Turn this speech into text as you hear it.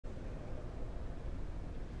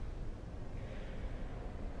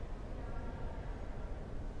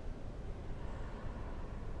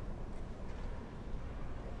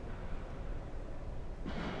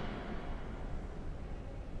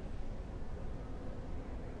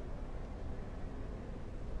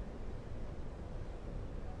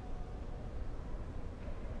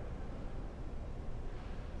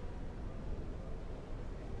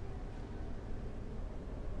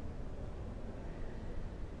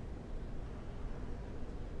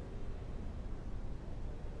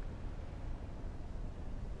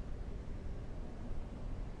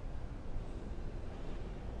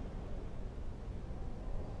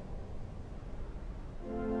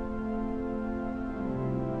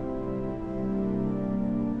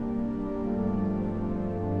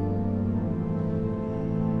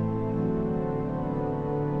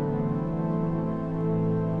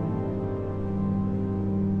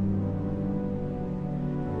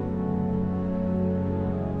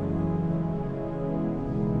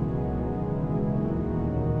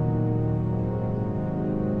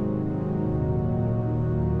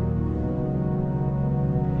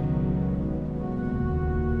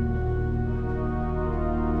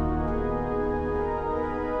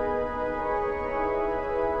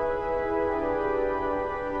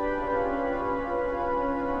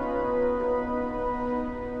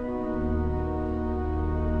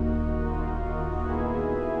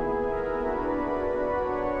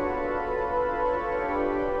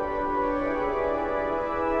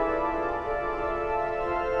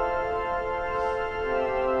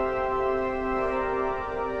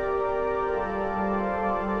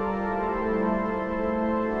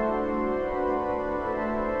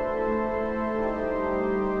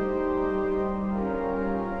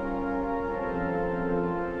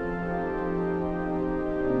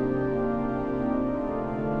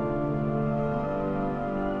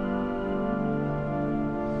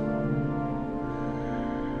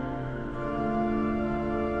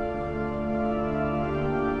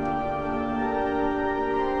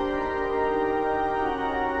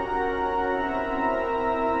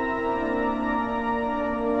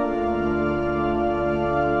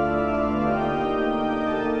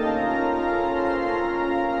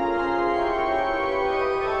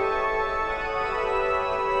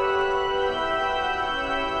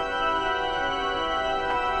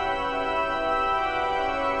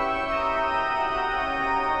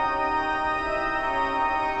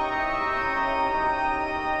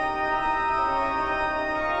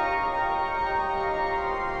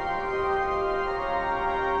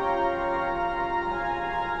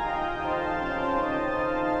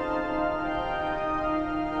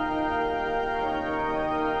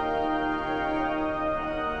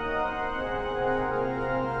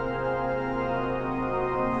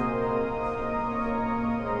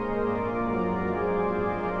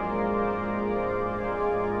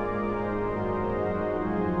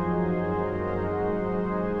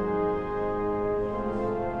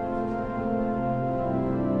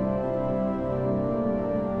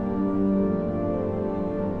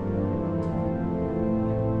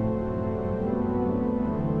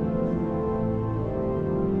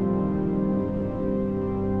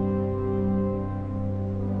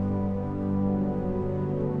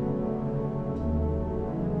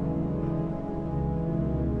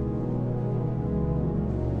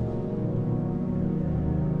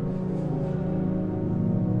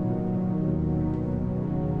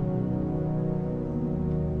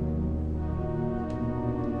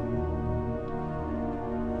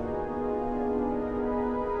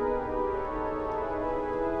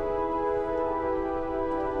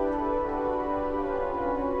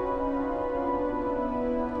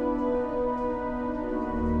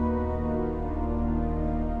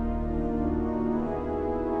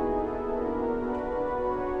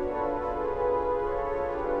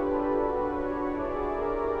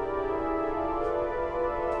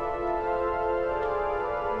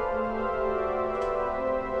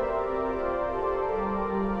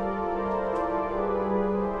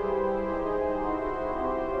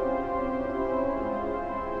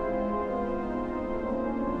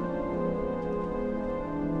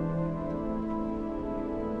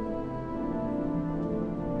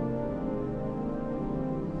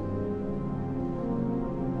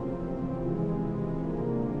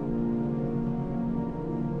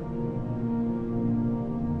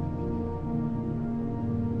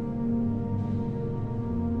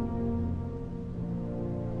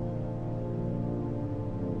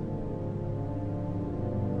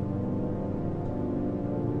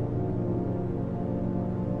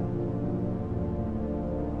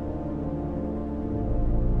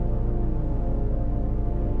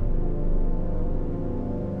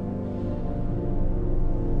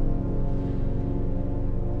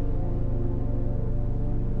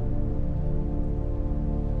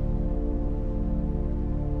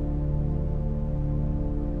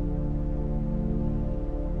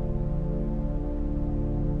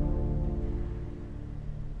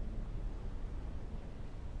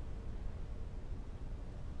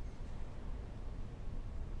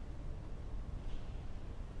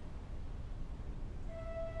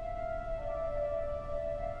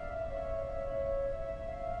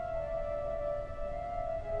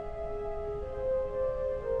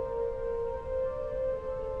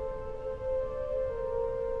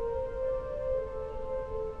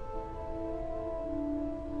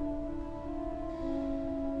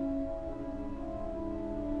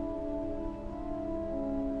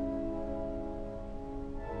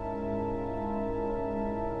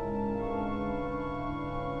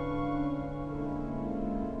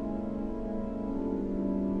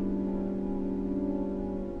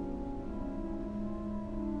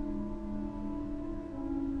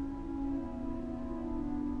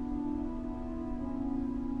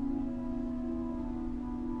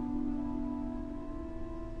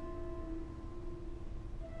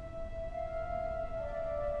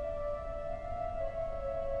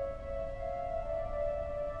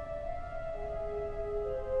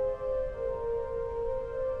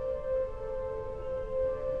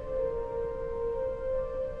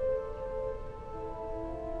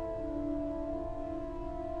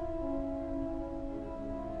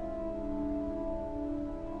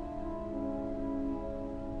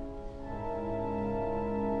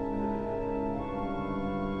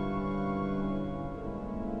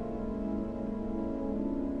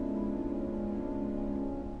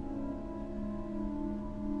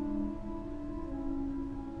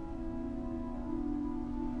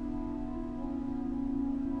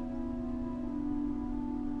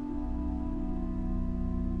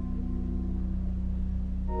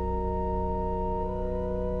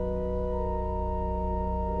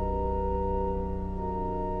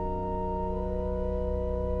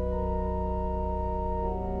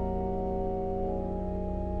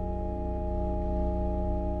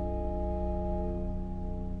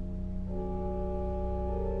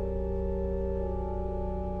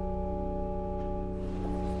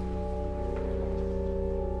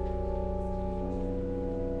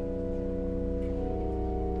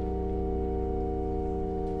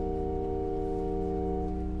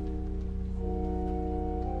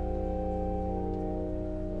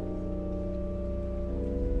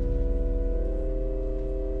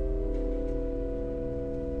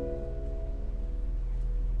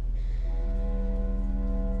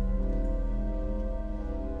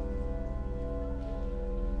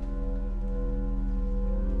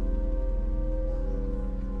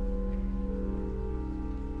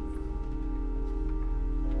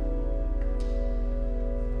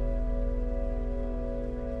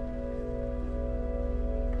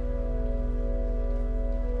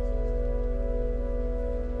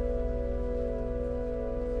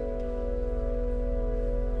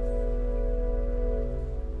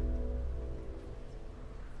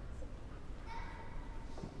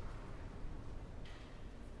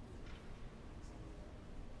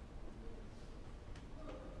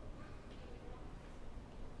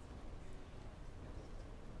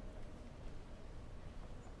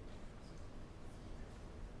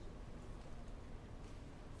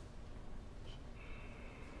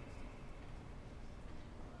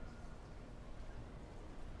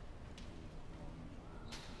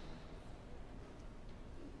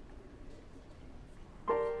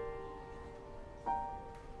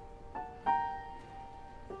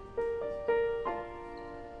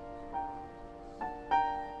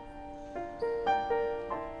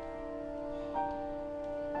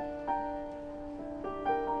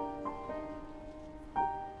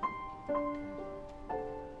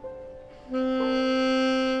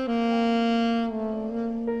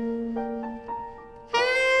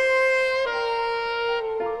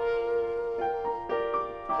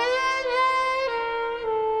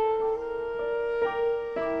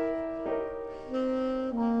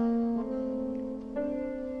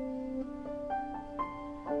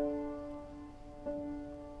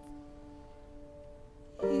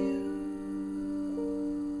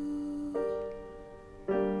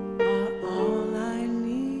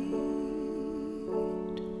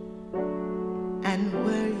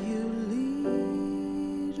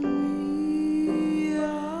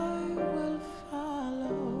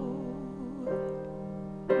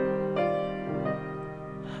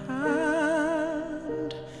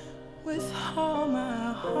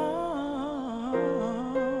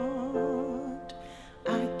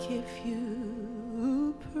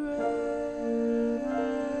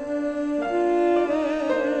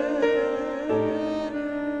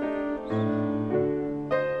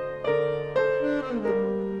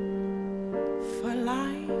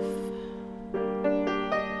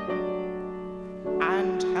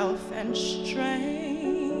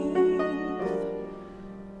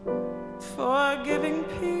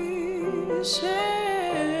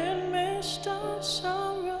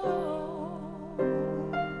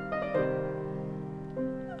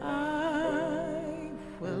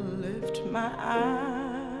my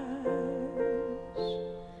eyes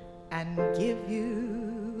and give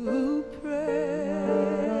you praise.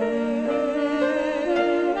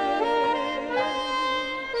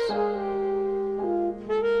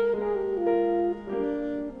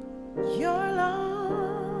 Your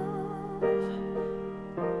love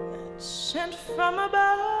sent from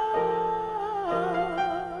above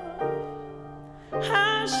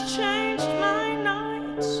has changed my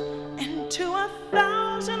nights into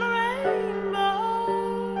 1,000 rainbows.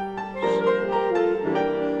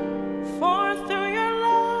 For through your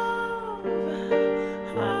love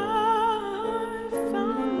I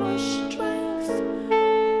found more strength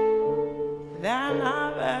than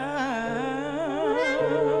I've ever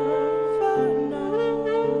known.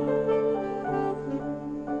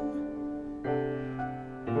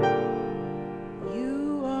 You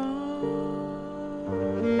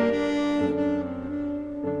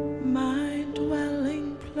my dwelling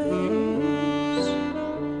place,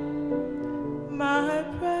 my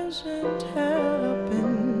present help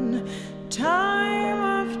in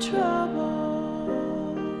time of trouble.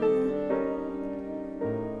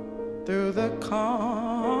 Through the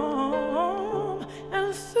calm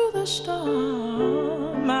and through the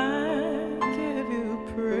storm, I give you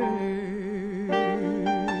praise.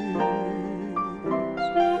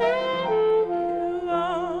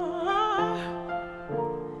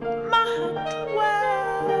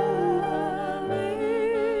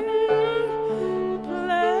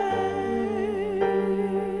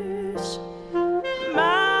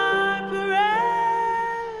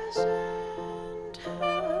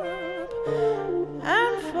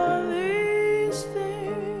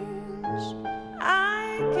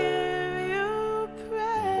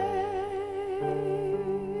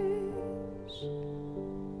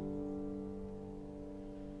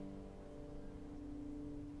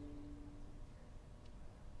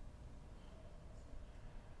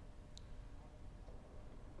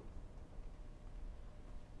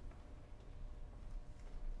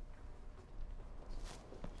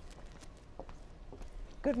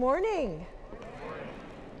 Good morning.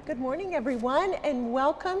 Good morning, everyone, and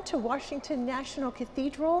welcome to Washington National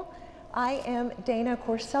Cathedral. I am Dana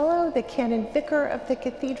Corsello, the Canon Vicar of the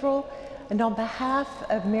Cathedral, and on behalf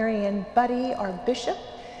of Marianne Buddy, our Bishop,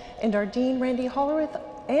 and our Dean, Randy Hollerith,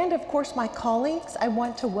 and of course my colleagues, I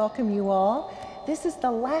want to welcome you all. This is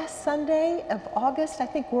the last Sunday of August. I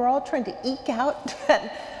think we're all trying to eke out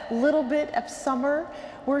that little bit of summer.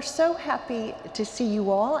 We're so happy to see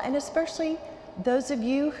you all, and especially those of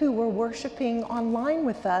you who were worshiping online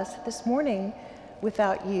with us this morning.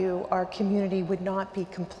 Without you, our community would not be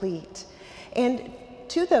complete. And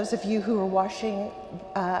to those of you who are watching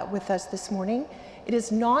with us this morning, it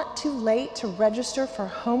is not too late to register for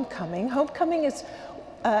Homecoming. Homecoming is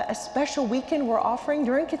a special weekend we're offering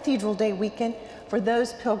during Cathedral Day weekend for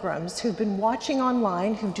those pilgrims who've been watching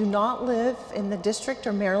online, who do not live in the District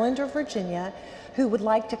or Maryland or Virginia, who would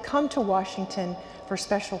like to come to Washington for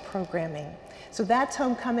special programming. So that's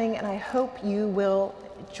Homecoming, and I hope you will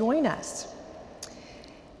join us.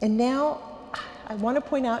 And now I want to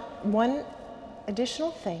point out one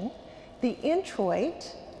additional thing. The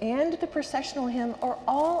introit and the processional hymn are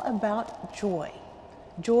all about joy.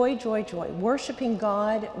 Joy, joy, joy, worshiping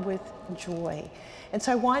God with joy. And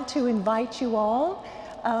so I want to invite you all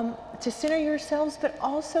to center yourselves, but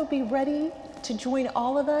also be ready to join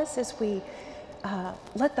all of us as we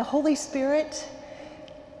let the Holy Spirit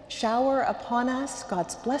shower upon us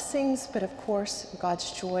God's blessings, but of course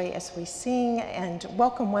God's joy as we sing and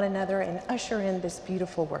welcome one another and usher in this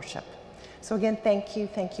beautiful worship. So again, thank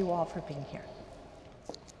you all for being here.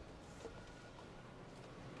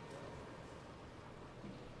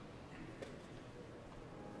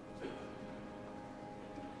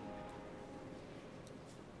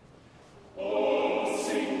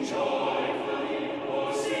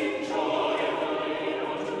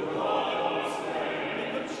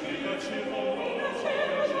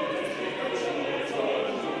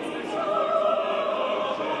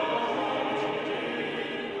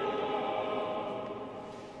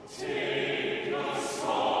 Sing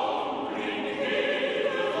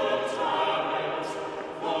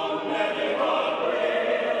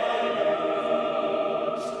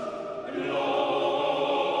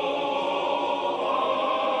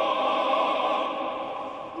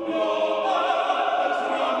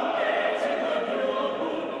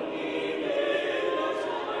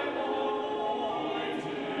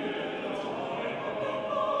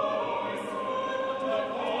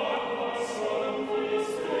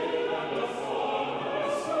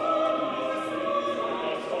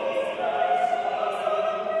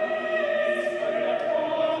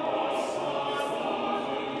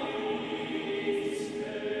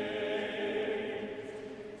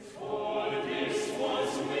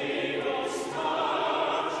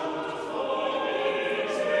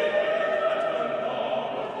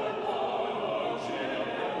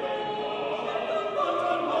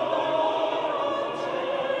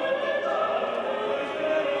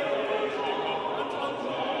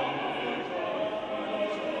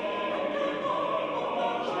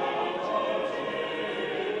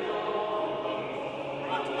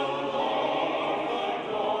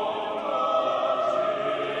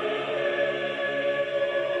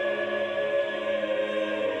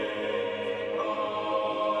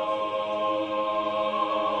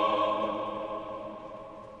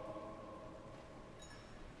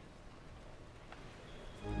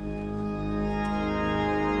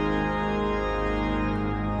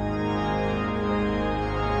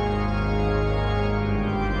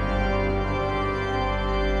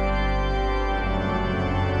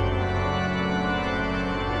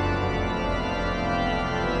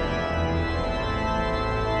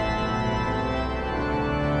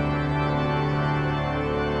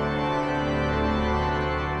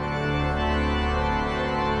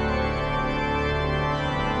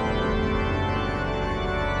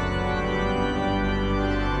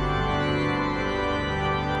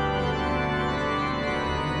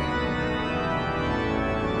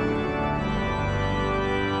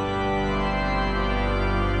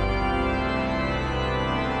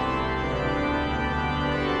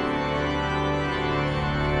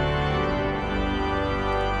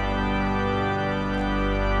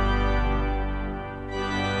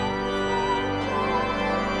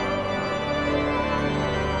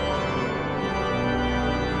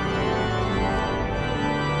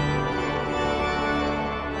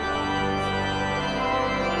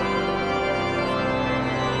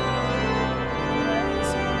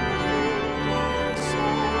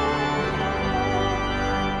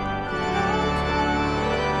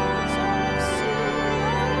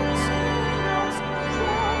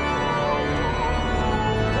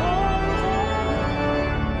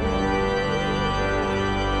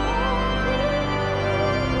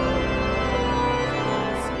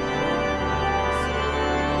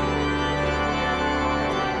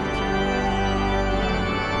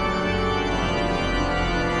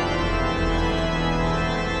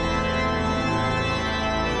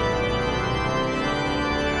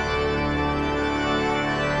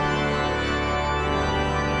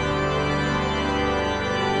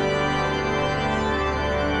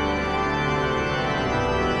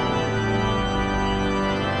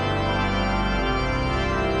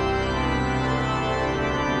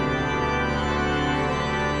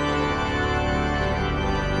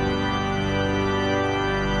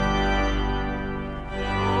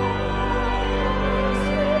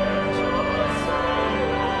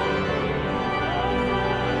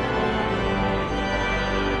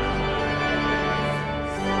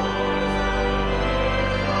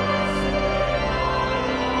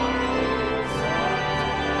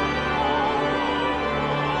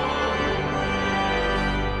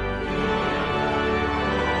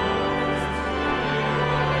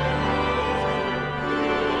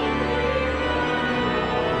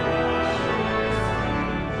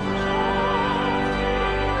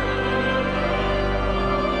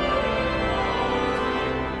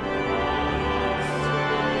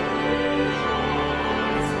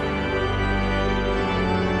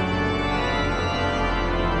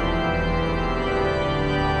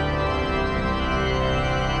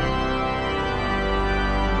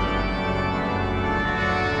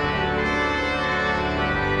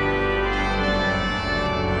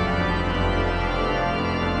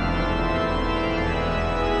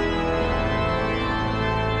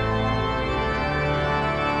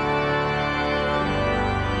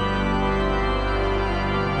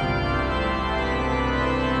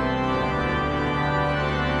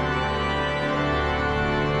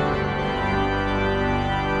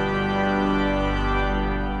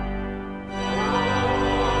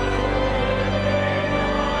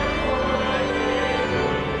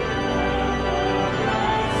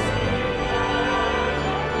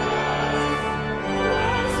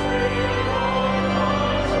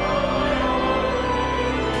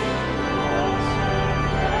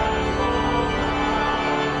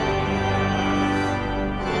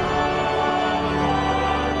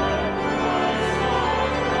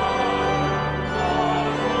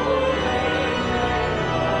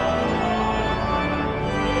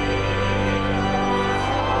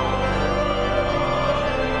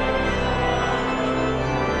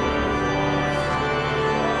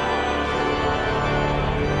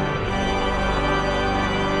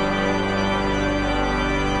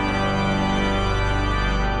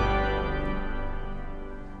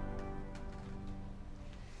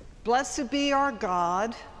Blessed be our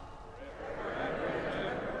God.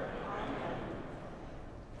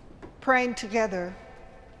 Praying together.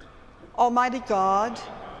 Almighty God,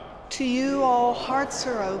 to you all hearts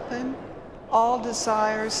are open, all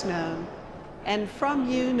desires known, and from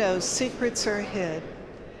you no secrets are hid.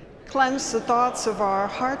 Cleanse the thoughts of our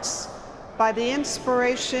hearts by the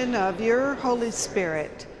inspiration of your Holy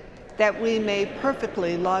Spirit, that we may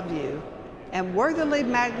perfectly love you and worthily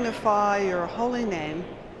magnify your holy name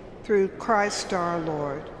through Christ our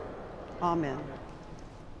Lord. Amen.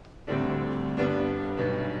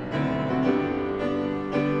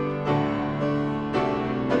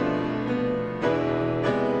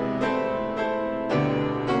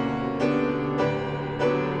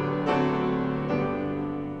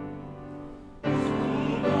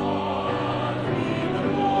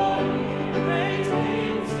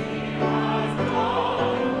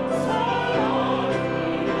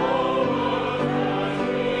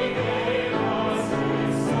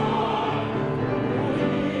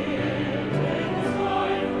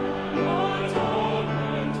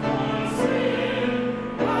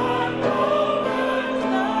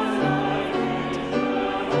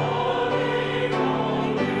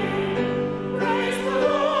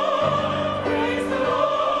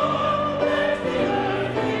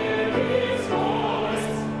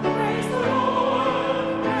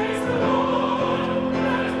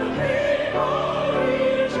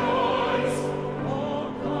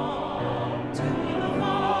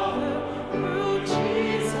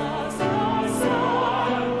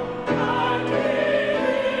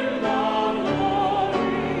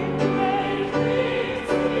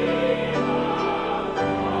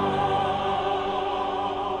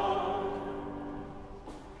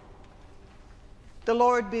 The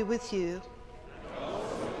Lord be with you.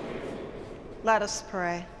 Let us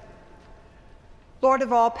pray. Lord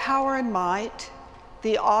of all power and might,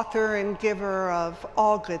 the author and giver of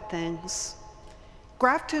all good things,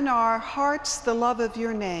 graft in our hearts the love of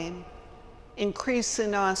your name, increase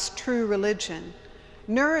in us true religion,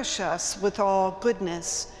 nourish us with all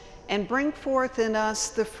goodness, and bring forth in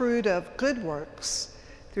us the fruit of good works,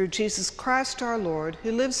 through Jesus Christ our Lord,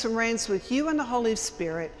 who lives and reigns with you and the Holy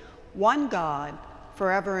Spirit, one God,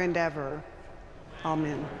 forever and ever.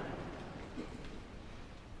 Amen.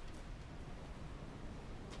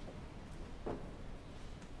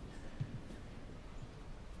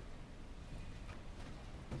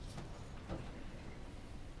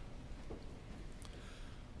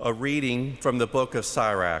 A reading from the book of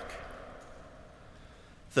Sirach.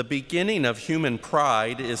 The beginning of human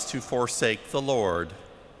pride is to forsake the Lord.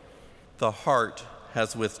 The heart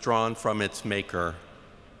has withdrawn from its maker.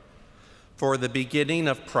 For the beginning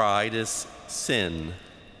of pride is sin,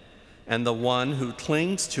 and the one who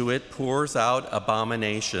clings to it pours out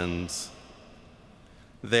abominations.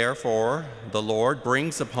 Therefore, the Lord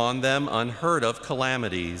brings upon them unheard of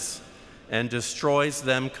calamities and destroys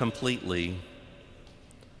them completely.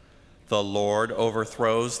 The Lord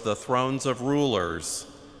overthrows the thrones of rulers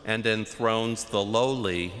and enthrones the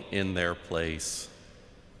lowly in their place.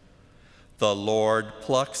 The Lord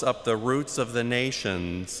plucks up the roots of the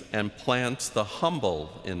nations and plants the humble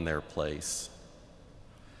in their place.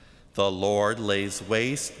 The Lord lays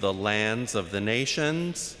waste the lands of the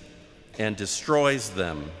nations and destroys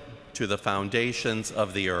them to the foundations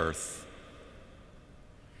of the earth.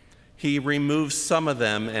 He removes some of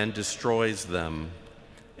them and destroys them,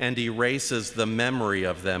 and erases the memory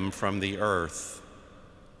of them from the earth.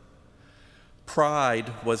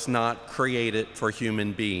 Pride was not created for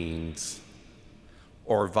human beings,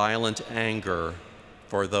 or violent anger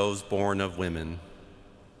for those born of women.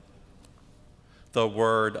 The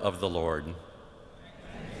word of the Lord.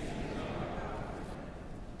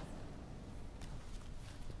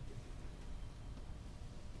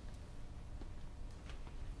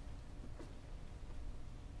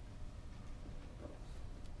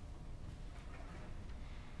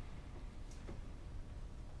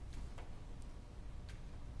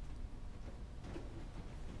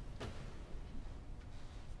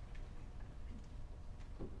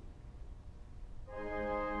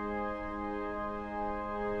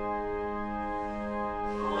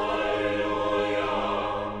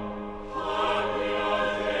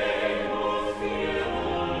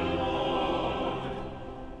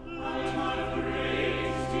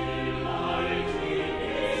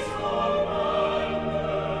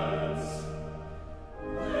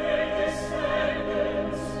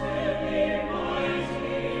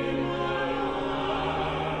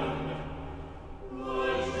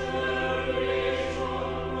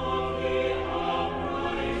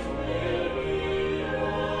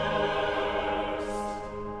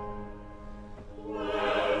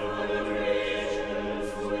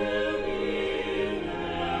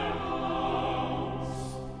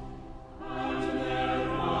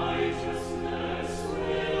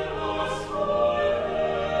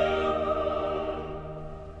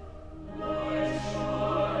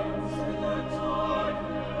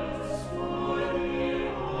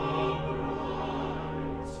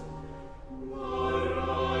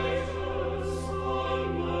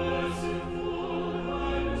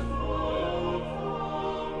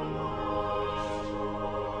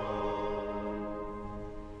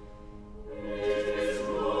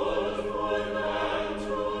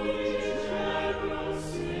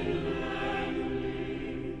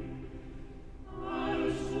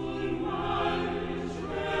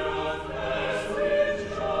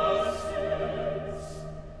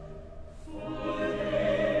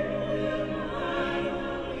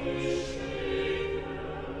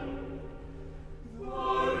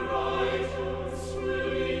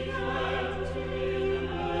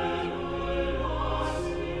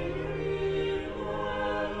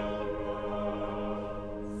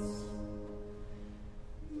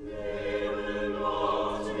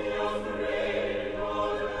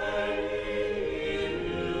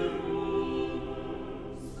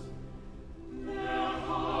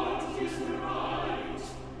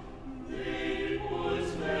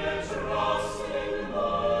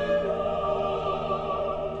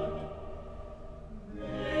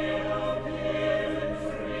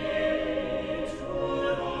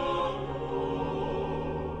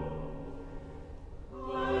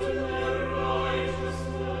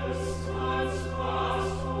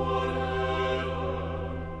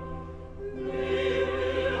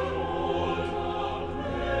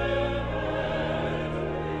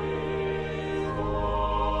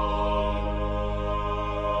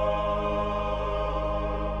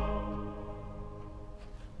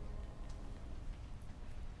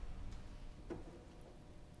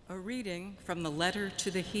 reading from the letter to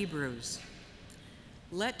the Hebrews.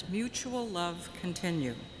 Let mutual love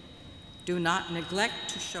continue. Do not neglect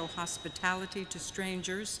to show hospitality to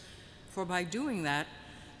strangers, for by doing that,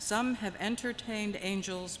 some have entertained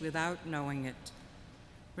angels without knowing it.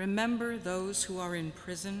 Remember those who are in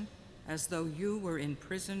prison as though you were in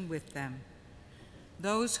prison with them.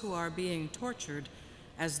 Those who are being tortured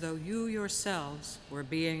as though you yourselves were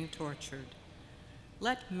being tortured.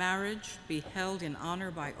 Let marriage be held in honor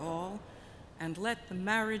by all, and let the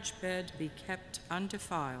marriage bed be kept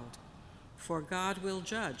undefiled, for God will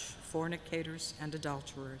judge fornicators and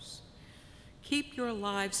adulterers. Keep your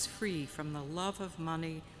lives free from the love of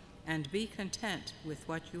money and be content with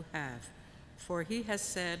what you have, for he has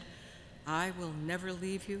said, I will never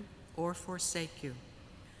leave you or forsake you.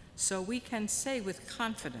 So we can say with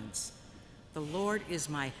confidence, the Lord is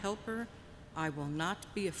my helper, I will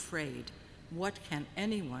not be afraid. What can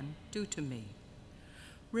anyone do to me?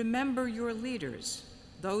 Remember your leaders,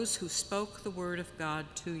 those who spoke the word of God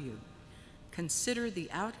to you. Consider the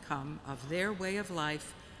outcome of their way of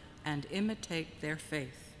life and imitate their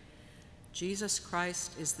faith. Jesus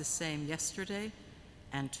Christ is the same yesterday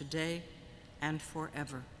and today and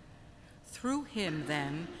forever. Through him,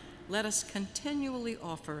 then, let us continually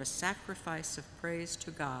offer a sacrifice of praise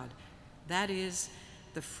to God, that is,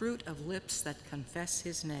 the fruit of lips that confess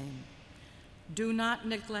his name. Do not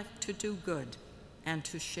neglect to do good and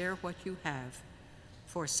to share what you have,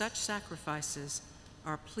 for such sacrifices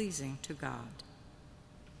are pleasing to God.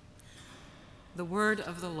 The word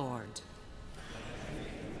of the Lord.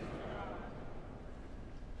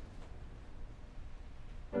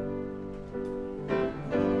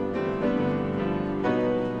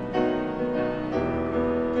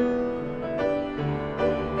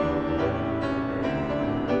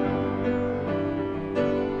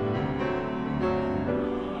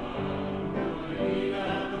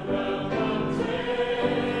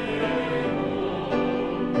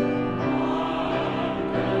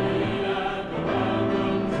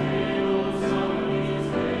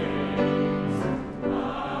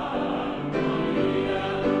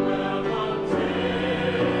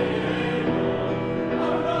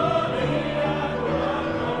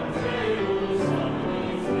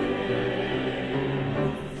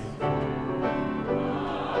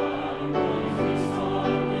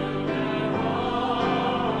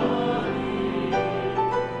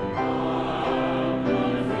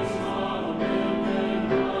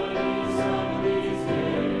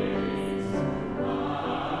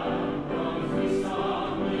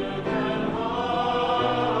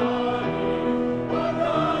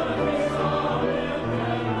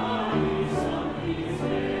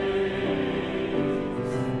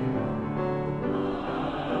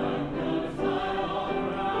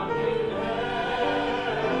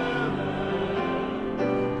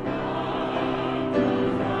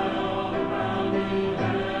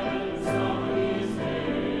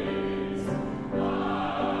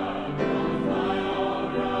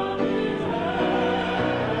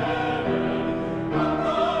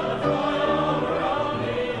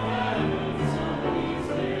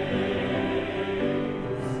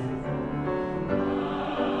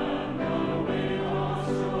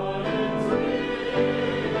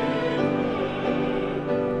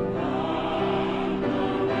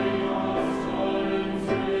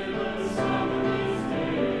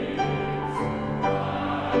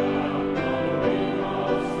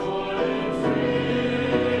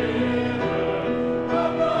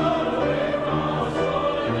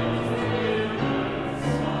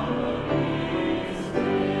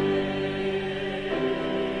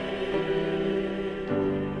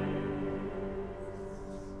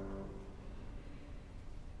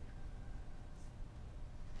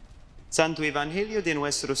 Santo Evangelio de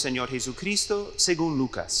nuestro Señor Jesucristo según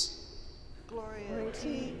Lucas. Gloria a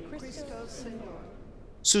ti, Cristo Señor.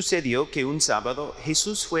 Sucedió que un sábado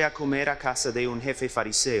Jesús fue a comer a casa de un jefe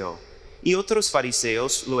fariseo, y otros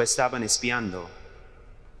fariseos lo estaban espiando.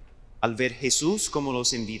 Al ver Jesús cómo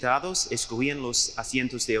los invitados escogían los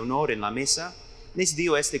asientos de honor en la mesa, les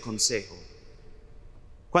dio este consejo.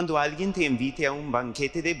 Cuando alguien te invite a un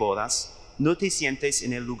banquete de bodas, no te sientes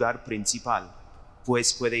en el lugar principal,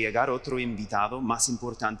 pues puede llegar otro invitado más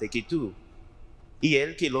importante que tú. Y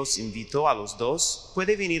el que los invitó a los dos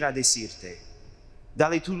puede venir a decirte,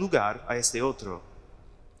 dale tu lugar a este otro.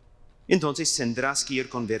 Entonces tendrás que ir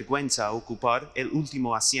con vergüenza a ocupar el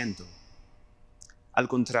último asiento. Al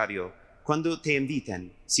contrario, cuando te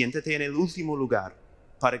inviten, siéntate en el último lugar,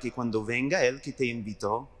 para que cuando venga el que te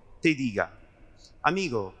invitó, te diga,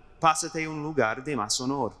 amigo, pásate a un lugar de más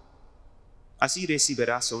honor. Así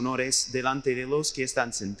recibirás honores delante de los que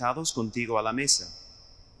están sentados contigo a la mesa.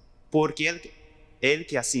 porque el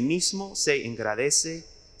que a sí mismo se engrandece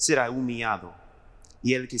será humillado,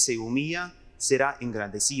 y el que se humilla será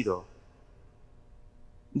engrandecido.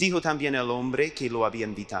 Dijo también el hombre que lo había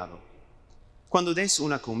invitado: cuando des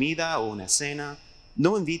una comida o una cena,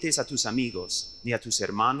 no invites a tus amigos, ni a tus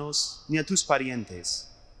hermanos, ni a tus parientes,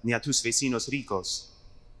 ni a tus vecinos ricos,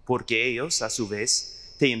 porque ellos, a su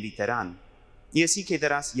vez, te invitarán, y así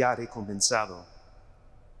quedarás ya recompensado.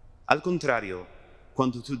 Al contrario,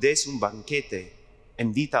 cuando tú des un banquete,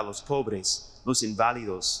 invita a los pobres, los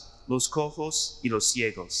inválidos, los cojos y los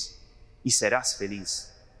ciegos, y serás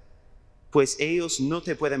feliz. Pues ellos no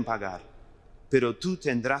te pueden pagar, pero tú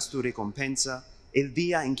tendrás tu recompensa el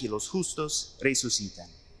día en que los justos resucitan.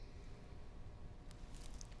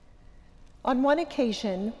 On one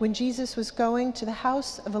occasion, when Jesus was going to the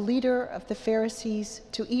house of a leader of the Pharisees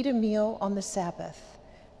to eat a meal on the Sabbath,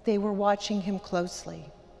 they were watching him closely.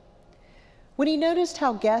 When he noticed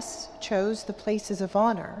how guests chose the places of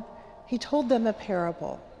honor, he told them a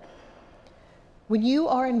parable. When you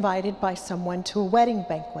are invited by someone to a wedding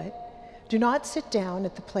banquet, do not sit down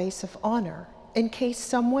at the place of honor in case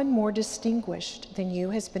someone more distinguished than you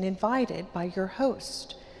has been invited by your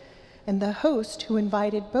host. And the host who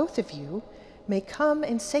invited both of you may come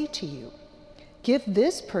and say to you, "Give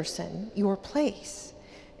this person your place,"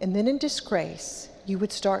 and then in disgrace you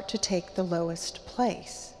would start to take the lowest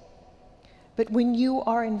place. But when you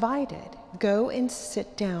are invited, go and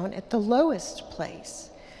sit down at the lowest place,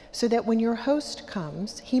 so that when your host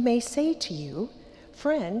comes, he may say to you,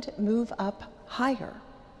 "Friend, move up higher."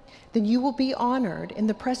 Then you will be honored in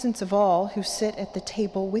the presence of all who sit at the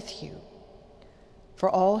table with you. For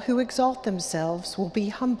all who exalt themselves will be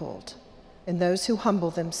humbled, and those who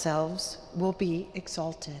humble themselves will be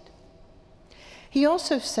exalted. He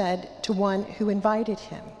also said to one who invited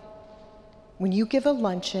him, "When you give a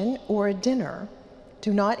luncheon or a dinner,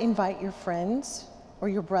 do not invite your friends or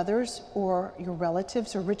your brothers or your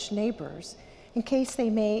relatives or rich neighbors, in case they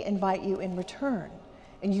may invite you in return,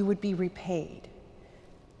 and you would be repaid.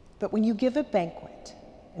 But when you give a banquet,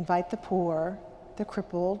 invite the poor, the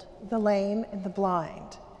crippled, the lame, and the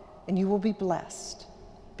blind, and you will be blessed,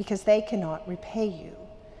 because they cannot repay you,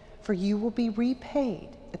 for you will be repaid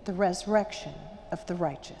at the resurrection of the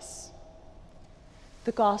righteous."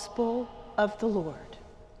 The Gospel of the Lord.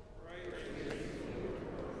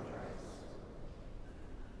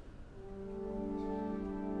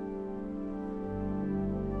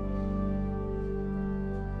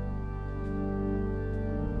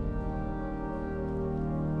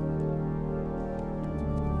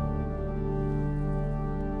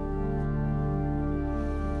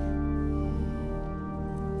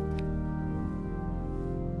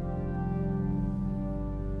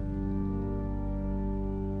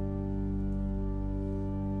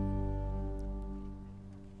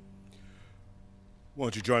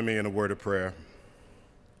 Won't you join me in a word of prayer?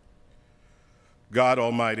 God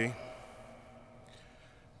Almighty,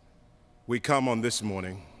 we come on this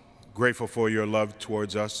morning grateful for your love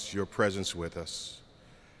towards us, your presence with us.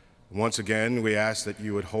 Once again, we ask that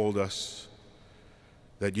you would hold us,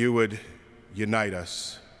 that you would unite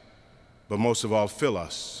us, but most of all, fill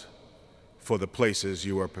us for the places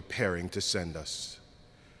you are preparing to send us.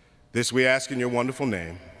 This we ask in your wonderful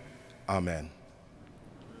name. Amen.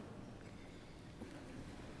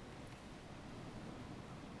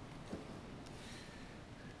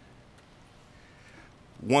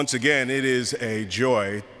 Once again, it is a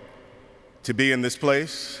joy to be in this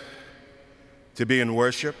place, to be in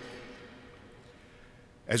worship.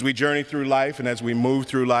 As we journey through life and as we move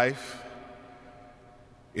through life,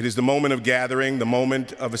 it is the moment of gathering, the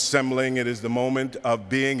moment of assembling, it is the moment of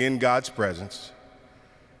being in God's presence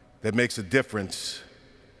that makes a difference,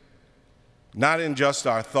 not in just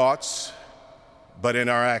our thoughts, but in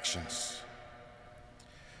our actions.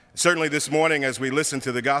 Certainly this morning, as we listen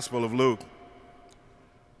to the Gospel of Luke,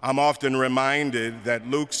 I'm often reminded that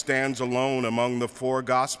Luke stands alone among the four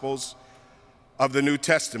Gospels of the New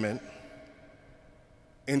Testament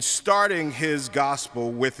in starting his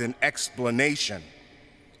Gospel with an explanation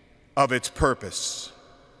of its purpose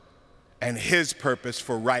and his purpose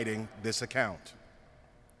for writing this account.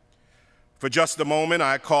 For just a moment,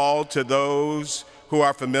 I call to those who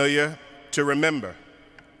are familiar to remember,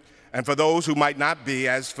 and for those who might not be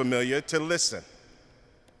as familiar to listen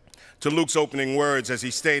to Luke's opening words as he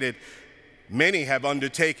stated, "Many have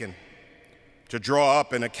undertaken to draw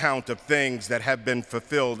up an account of things that have been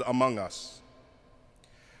fulfilled among us,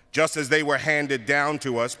 just as they were handed down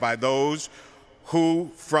to us by those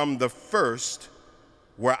who from the first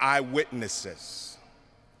were eyewitnesses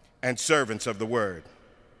and servants of the word.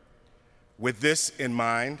 With this in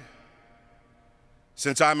mind,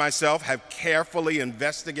 Since I myself have carefully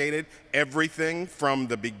investigated everything from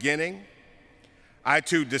the beginning, I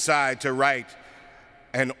too decide to write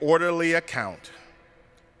an orderly account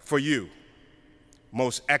for you,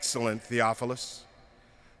 most excellent Theophilus,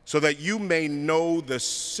 so that you may know the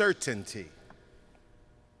certainty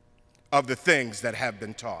of the things that have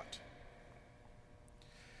been taught.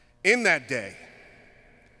 In that day,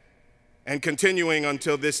 and continuing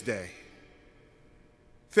until this day,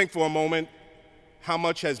 think for a moment how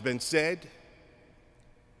much has been said,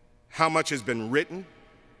 how much has been written,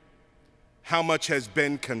 how much has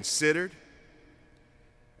been considered,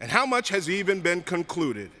 and how much has even been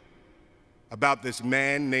concluded about this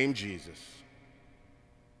man named Jesus.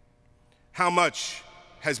 How much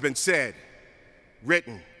has been said,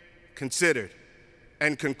 written, considered,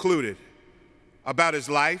 and concluded about his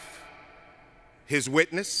life, his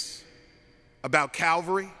witness, about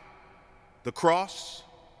Calvary, the cross,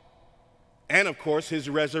 and of course his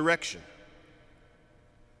resurrection.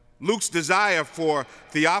 Luke's desire for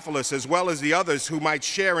Theophilus, as well as the others who might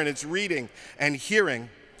share in its reading and hearing,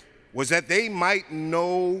 was that they might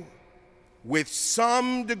know with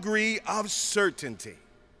some degree of certainty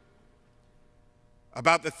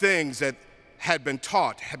about the things that had been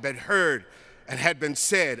taught, had been heard, and had been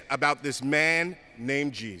said about this man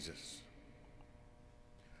named Jesus.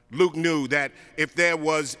 Luke knew that if there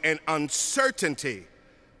was an uncertainty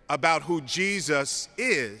about who Jesus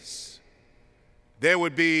is, there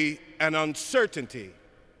would be an uncertainty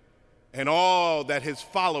in all that his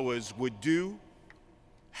followers would do,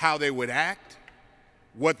 how they would act,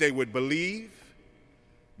 what they would believe,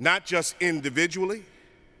 not just individually,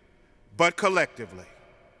 but collectively.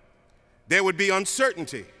 There would be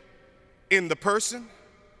uncertainty in the person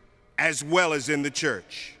as well as in the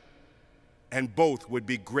church, and both would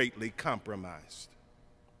be greatly compromised.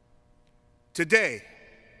 Today,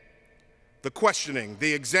 the questioning,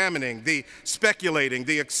 the examining, the speculating,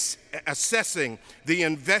 the assessing, the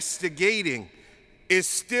investigating is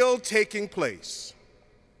still taking place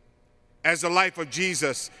as the life of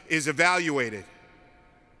Jesus is evaluated.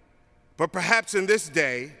 But perhaps in this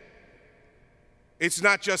day, it's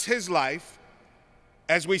not just his life,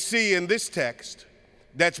 as we see in this text,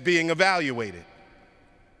 that's being evaluated.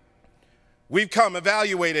 We've come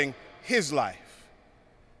evaluating his life.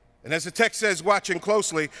 And as the text says, watching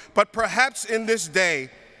closely, but perhaps in this day,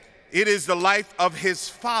 it is the life of his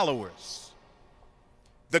followers,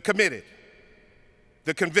 the committed,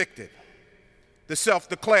 the convicted, the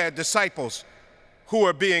self-declared disciples who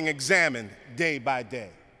are being examined day by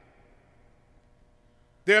day.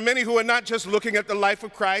 There are many who are not just looking at the life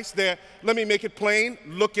of Christ, they're, let me make it plain,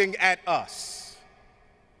 looking at us.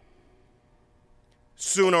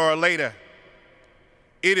 Sooner or later,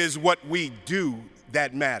 it is what we do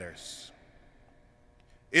that matters.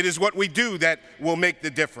 It is what we do that will make the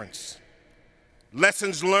difference.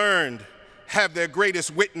 Lessons learned have their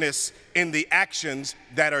greatest witness in the actions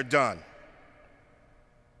that are done.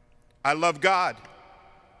 I love God,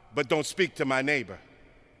 but don't speak to my neighbor.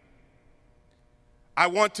 I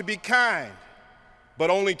want to be kind, but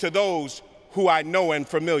only to those who I know and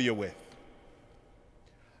familiar with.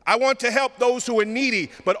 I want to help those who are needy,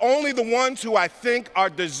 but only the ones who I think are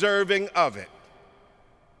deserving of it.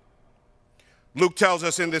 Luke tells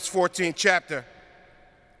us in this 14th chapter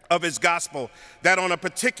of his gospel that on a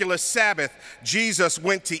particular Sabbath, Jesus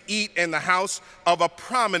went to eat in the house of a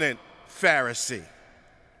prominent Pharisee.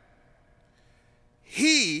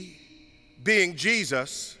 He, being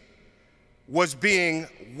Jesus, was being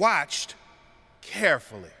watched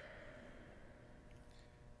carefully.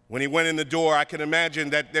 When he went in the door, I can imagine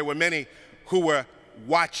that there were many who were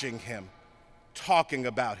watching him, talking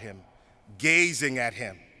about him, gazing at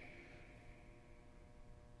him.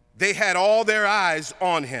 They had all their eyes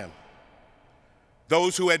on him.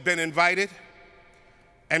 Those who had been invited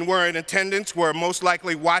and were in attendance were most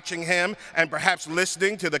likely watching him and perhaps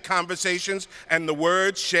listening to the conversations and the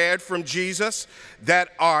words shared from Jesus that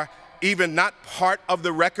are even not part of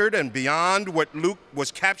the record and beyond what Luke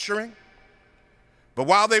was capturing. But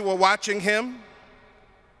while they were watching him,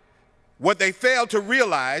 what they failed to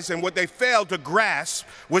realize and what they failed to grasp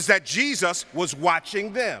was that Jesus was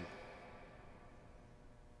watching them.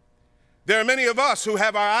 There are many of us who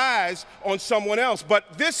have our eyes on someone else,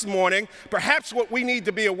 but this morning, perhaps what we need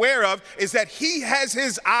to be aware of is that he has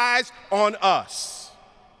his eyes on us,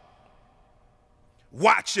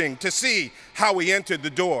 watching to see how we entered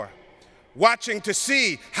the door, watching to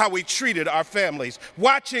see how we treated our families,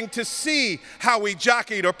 watching to see how we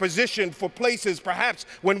jockeyed or positioned for places perhaps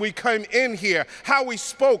when we came in here, how we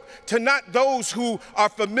spoke to not those who are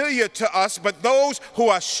familiar to us, but those who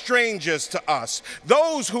are strangers to us,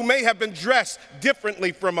 those who may have been dressed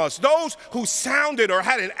differently from us, those who sounded or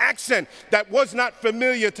had an accent that was not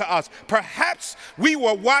familiar to us. Perhaps we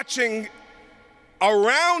were watching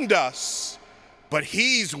around us, but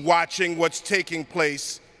he's watching what's taking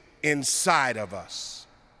place inside of us.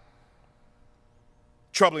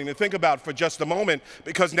 Troubling to think about for just a moment,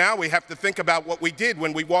 because now we have to think about what we did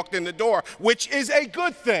when we walked in the door, which is a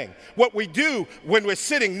good thing. What we do when we're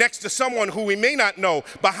sitting next to someone who we may not know,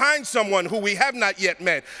 behind someone who we have not yet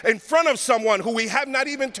met, in front of someone who we have not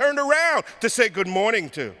even turned around to say good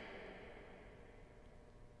morning to.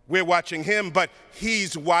 We're watching him, but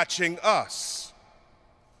he's watching us.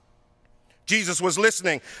 Jesus was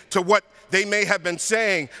listening to what they may have been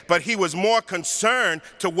saying, but he was more concerned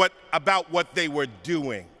about what they were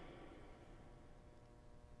doing.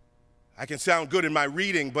 I can sound good in my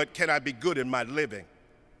reading, but can I be good in my living?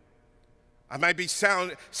 I might be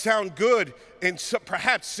sound good in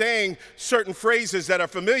perhaps saying certain phrases that are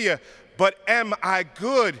familiar, but am I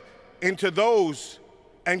good into those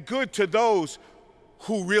and good to those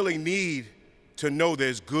who really need to know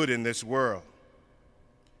there's good in this world?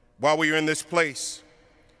 While we are in this place,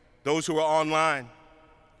 those who are online,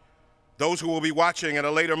 those who will be watching at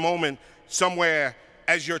a later moment somewhere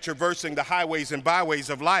as you're traversing the highways and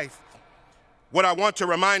byways of life, what I want to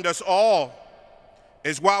remind us all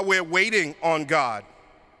is while we're waiting on God,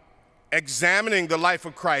 examining the life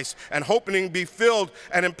of Christ and hoping to be filled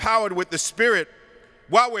and empowered with the Spirit,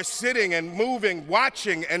 while we're sitting and moving,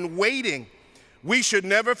 watching and waiting, we should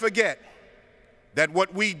never forget that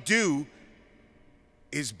what we do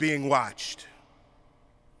is being watched.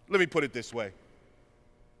 Let me put it this way.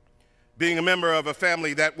 Being a member of a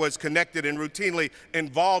family that was connected and routinely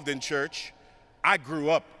involved in church, I grew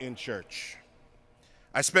up in church.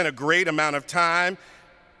 I spent a great amount of time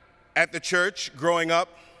at the church growing up.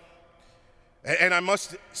 And I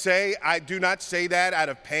must say, I do not say that out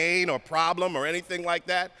of pain or problem or anything like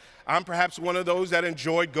that. I'm perhaps one of those that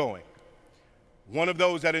enjoyed going. One of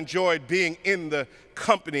those that enjoyed being in the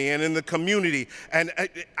company and in the community. And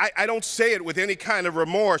I don't say it with any kind of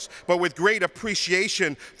remorse, but with great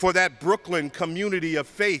appreciation for that Brooklyn community of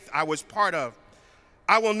faith I was part of.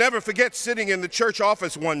 I will never forget sitting in the church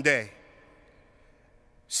office one day,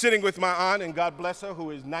 sitting with my aunt, and God bless her,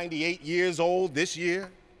 who is 98 years old this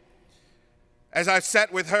year. As I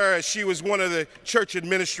sat with her, as she was one of the church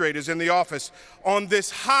administrators in the office, on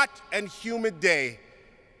this hot and humid day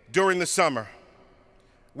during the summer,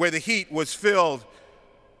 where the heat was filled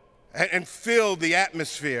the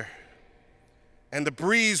atmosphere, and the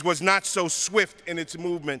breeze was not so swift in its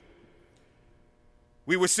movement.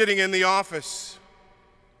 We were sitting in the office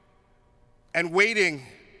and waiting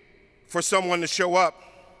for someone to show up.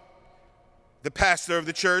 The pastor of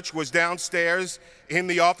the church was downstairs in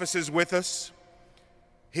the offices with us.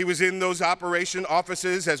 He was in those operation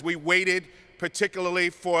offices as we waited, particularly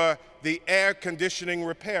for the air conditioning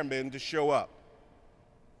repairman to show up.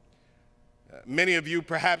 Many of you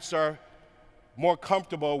perhaps are more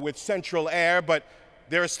comfortable with central air, but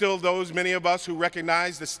there are still those, many of us, who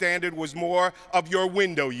recognize the standard was more of your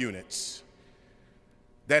window units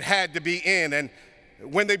that had to be in. And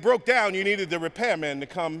when they broke down, you needed the repairman to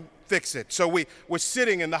come fix it. So we were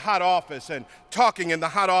sitting in the hot office and talking in the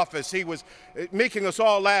hot office. He was making us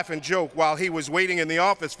all laugh and joke while he was waiting in the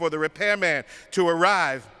office for the repairman to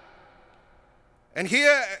arrive. And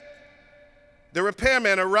here, the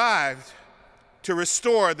repairman arrived to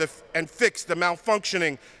restore and fix the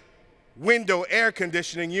malfunctioning window air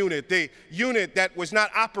conditioning unit, the unit that was not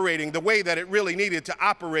operating the way that it really needed to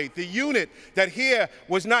operate, the unit that here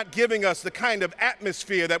was not giving us the kind of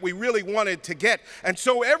atmosphere that we really wanted to get. And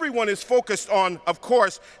so everyone is focused on, of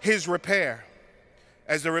course, his repair.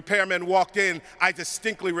 As the repairman walked in, I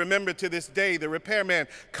distinctly remember to this day the repairman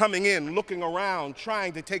coming in, looking around,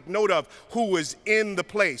 trying to take note of who was in the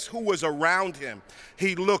place, who was around him.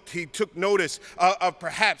 He looked, he took notice of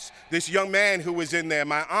perhaps this young man who was in there,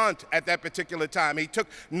 my aunt at that particular time. He took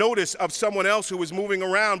notice of someone else who was moving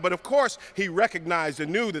around, but of course he recognized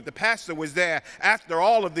and knew that the pastor was there after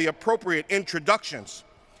all of the appropriate introductions.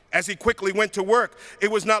 As he quickly went to work,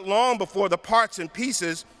 it was not long before the parts and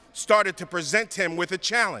pieces started to present him with a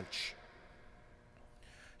challenge.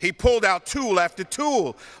 He pulled out tool after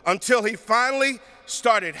tool until he finally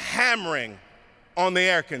started hammering on the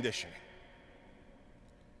air conditioning.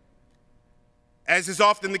 As is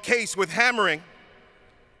often the case with hammering,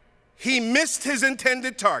 he missed his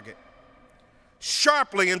intended target.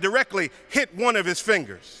 sharply and directly hit one of his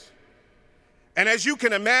fingers. And as you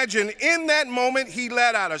can imagine, in that moment, he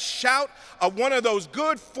let out a shout of one of those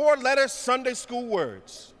good four-letter Sunday school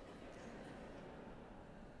words.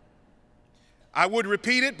 I would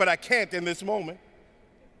repeat it, but I can't in this moment.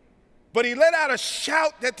 But he let out a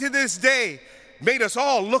shout that to this day made us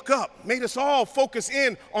all look up, made us all focus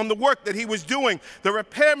in on the work that he was doing. The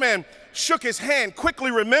repairman shook his hand, quickly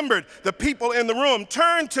remembered the people in the room,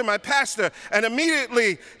 turned to my pastor, and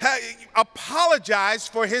immediately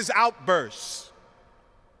apologized for his outbursts.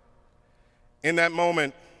 In that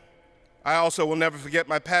moment, I also will never forget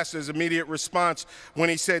my pastor's immediate response when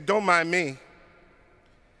he said, "Don't mind me.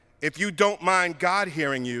 If you don't mind God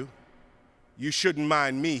hearing you, you shouldn't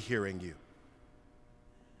mind me hearing you."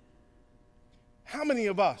 How many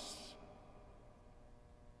of us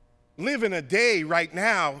live in a day right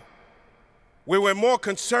now where we're more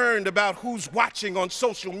concerned about who's watching on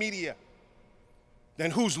social media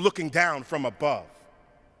than who's looking down from above?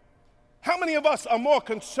 How many of us are more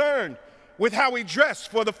concerned with how we dress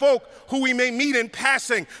for the folk who we may meet in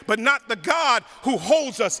passing, but not the God who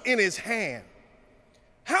holds us in his hand?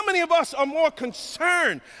 How many of us are more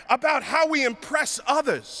concerned about how we impress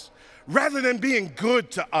others rather than being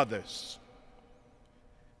good to others?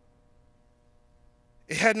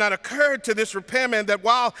 It had not occurred to this repairman that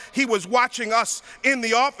while he was watching us in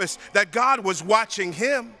the office, that God was watching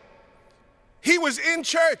him. He was in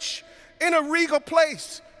church, in a regal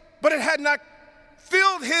place, but it had not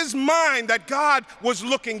filled his mind that God was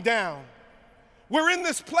looking down. We're in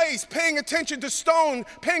this place paying attention to stone,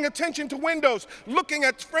 paying attention to windows, looking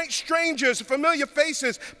at strangers, familiar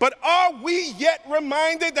faces, but are we yet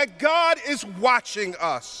reminded that God is watching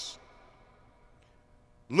us?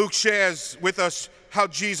 Luke shares with us how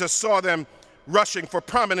Jesus saw them rushing for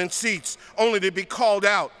prominent seats, only to be called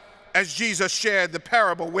out as Jesus shared the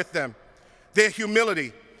parable with them. Their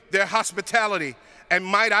humility, their hospitality, and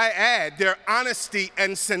might I add, their honesty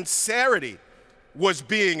and sincerity was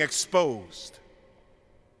being exposed.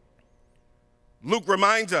 Luke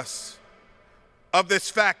reminds us of this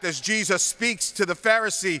fact as Jesus speaks to the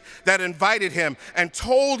Pharisee that invited him and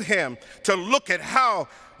told him to look at how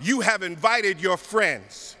you have invited your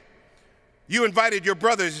friends. You invited your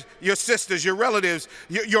brothers, your sisters, your relatives,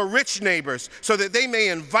 your rich neighbors, so that they may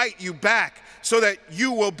invite you back, so that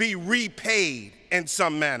you will be repaid in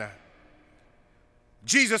some manner.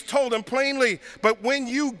 Jesus told him plainly, but when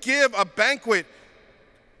you give a banquet,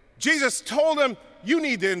 Jesus told him you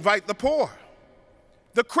need to invite the poor,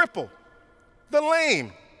 the crippled, the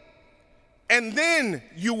lame, and then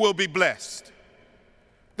you will be blessed.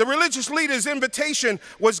 The religious leader's invitation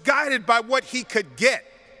was guided by what he could get,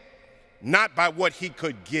 not by what he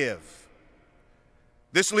could give.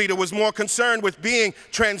 This leader was more concerned with being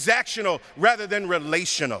transactional rather than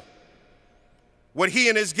relational. What he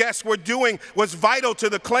and his guests were doing was vital to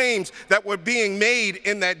the claims that were being made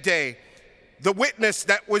in that day, the witness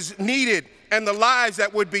that was needed and the lives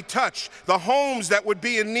that would be touched, the homes that would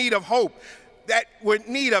be in need of hope, that were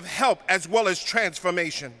in need of help as well as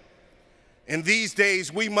transformation. In these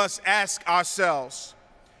days, we must ask ourselves,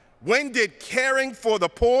 when did caring for the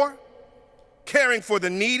poor, caring for the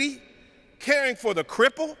needy, caring for the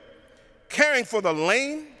crippled, caring for the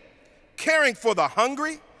lame, caring for the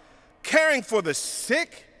hungry, caring for the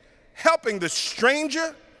sick, helping the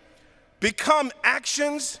stranger, become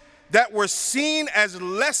actions that were seen as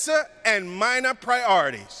lesser and minor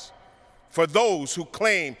priorities for those who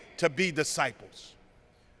claim to be disciples?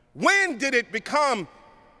 When did it become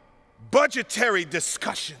budgetary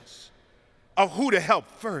discussions of who to help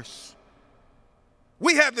first?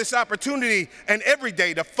 We have this opportunity and every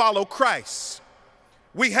day to follow Christ.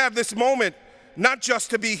 We have this moment not just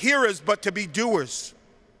to be hearers, but to be doers.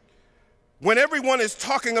 When everyone is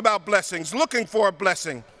talking about blessings, looking for a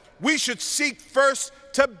blessing, we should seek first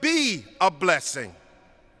to be a blessing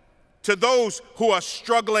to those who are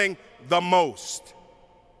struggling the most.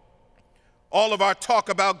 All of our talk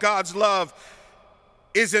about God's love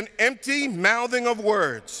is an empty mouthing of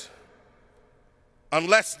words,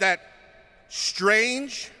 unless that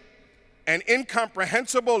strange and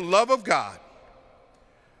incomprehensible love of God,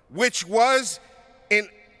 which was in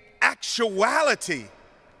actuality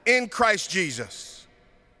in Christ Jesus,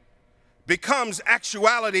 becomes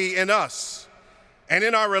actuality in us and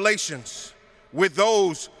in our relations with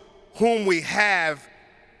those whom we have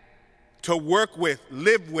to work with,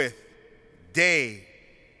 live with, day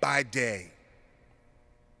by day.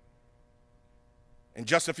 In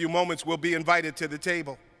just a few moments, we'll be invited to the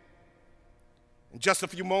table. In just a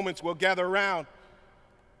few moments, we'll gather around,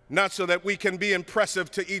 not so that we can be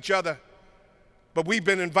impressive to each other, but we've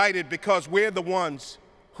been invited because we're the ones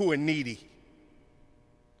who are needy.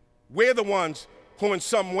 We're the ones who in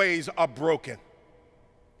some ways are broken.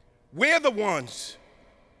 We're the ones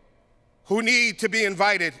who need to be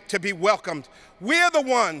invited, to be welcomed. We're the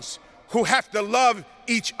ones who have to love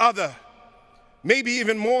each other, maybe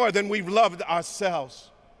even more than we've loved ourselves.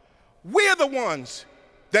 We're the ones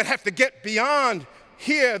that have to get beyond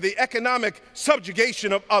here the economic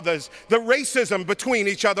subjugation of others, the racism between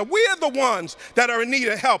each other. We're the ones that are in need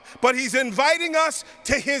of help, but he's inviting us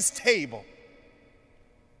to his table.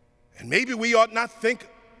 And maybe we ought not think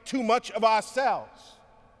too much of ourselves,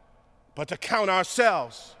 but to count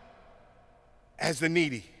ourselves as the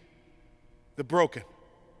needy, the broken,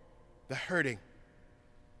 the hurting,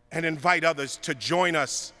 and invite others to join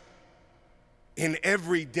us in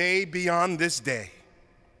every day beyond this day.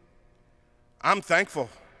 I'm thankful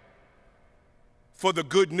for the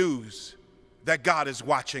good news that God is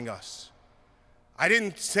watching us. I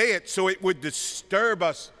didn't say it so it would disturb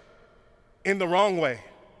us in the wrong way,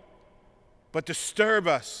 but disturb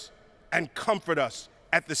us and comfort us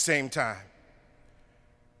at the same time.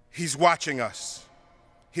 He's watching us.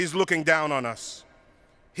 He's looking down on us.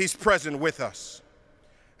 He's present with us.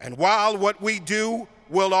 And while what we do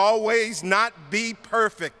will always not be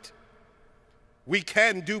perfect, we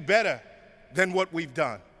can do better than what we've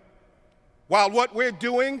done. While what we're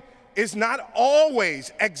doing is not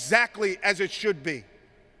always exactly as it should be,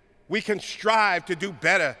 we can strive to do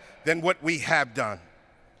better than what we have done.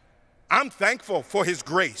 I'm thankful for his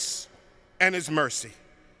grace and his mercy.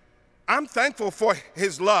 I'm thankful for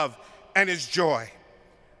his love and his joy.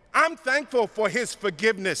 I'm thankful for his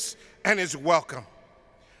forgiveness and his welcome.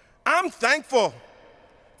 I'm thankful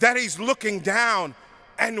that he's looking down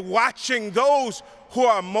and watching those who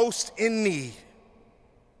are most in need.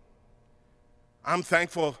 I'm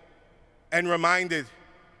thankful and reminded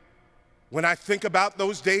when I think about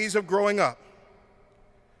those days of growing up,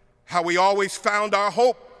 how we always found our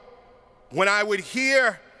hope when I would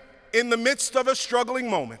hear in the midst of a struggling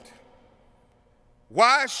moment,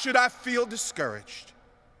 why should I feel discouraged?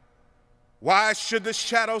 Why should the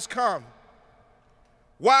shadows come?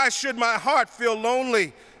 Why should my heart feel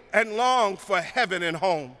lonely and long for heaven and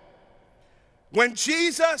home? When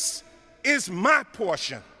Jesus is my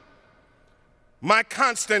portion, my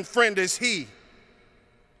constant friend is he.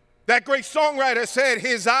 That great songwriter said,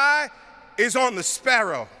 his eye is on the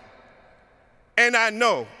sparrow, and I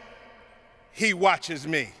know he watches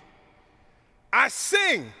me. I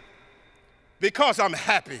sing because I'm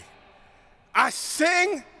happy. I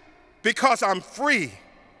sing because I'm free.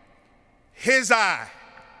 His eye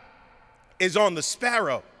is on the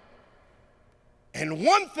sparrow. And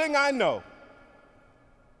one thing I know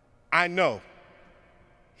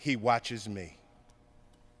he watches me.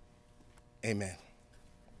 Amen.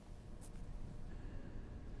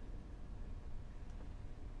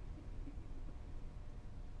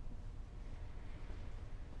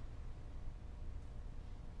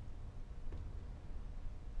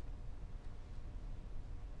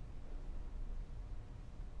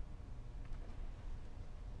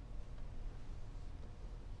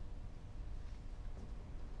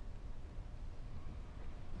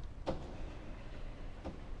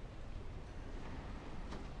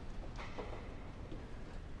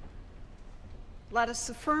 Let us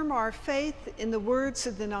affirm our faith in the words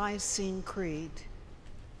of the Nicene Creed.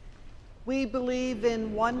 We believe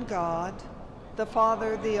in one God, the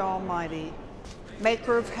Father, the Almighty,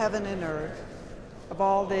 maker of heaven and earth, of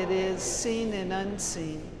all that is seen and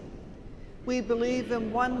unseen. We believe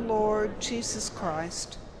in one Lord, Jesus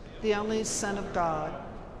Christ, the only Son of God,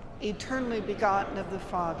 eternally begotten of the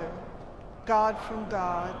Father, God from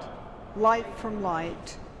God, light from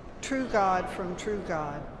light, true God from true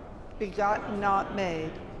God, begotten, not made,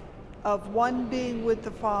 of one being with the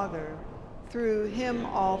Father. Through him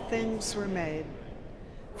all things were made.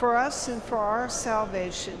 For us and for our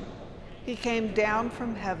salvation, he came down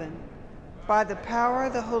from heaven. By the power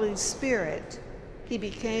of the Holy Spirit, he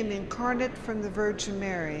became incarnate from the Virgin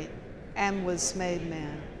Mary and was made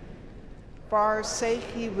man. For our sake,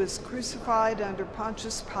 he was crucified under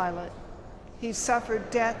Pontius Pilate. He suffered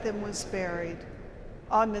death and was buried.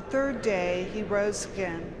 On the third day, he rose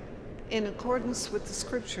again. In accordance with the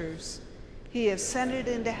Scriptures, he ascended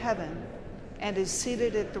into heaven and is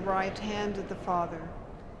seated at the right hand of the Father.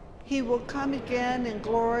 He will come again in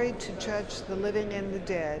glory to judge the living and the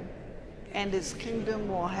dead, and his kingdom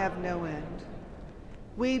will have no end.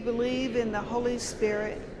 We believe in the Holy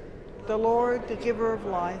Spirit, the Lord, the giver of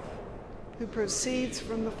life, who proceeds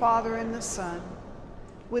from the Father and the Son.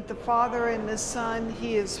 With the Father and the Son,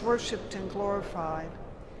 he is worshiped and glorified.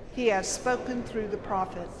 He has spoken through the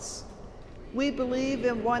prophets. We believe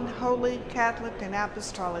in one holy, Catholic, and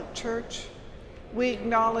Apostolic Church. We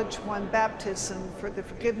acknowledge one baptism for the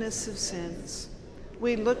forgiveness of sins.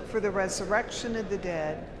 We look for the resurrection of the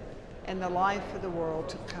dead and the life of the world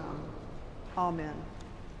to come. Amen.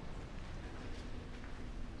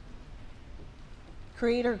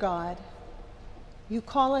 Creator God, you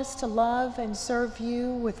call us to love and serve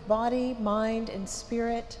you with body, mind, and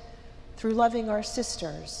spirit through loving our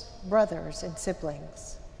sisters, brothers, and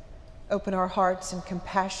siblings. Open our hearts in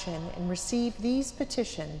compassion and receive these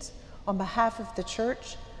petitions on behalf of the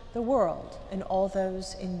Church, the world, and all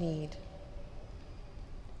those in need.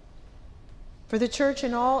 For the Church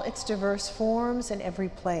in all its diverse forms in every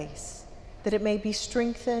place, that it may be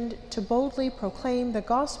strengthened to boldly proclaim the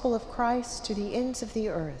gospel of Christ to the ends of the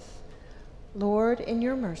earth. Lord, in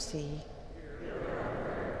your mercy.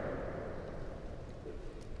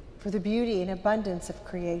 For the beauty and abundance of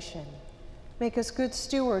creation, make us good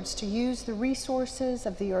stewards to use the resources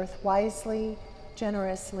of the earth wisely,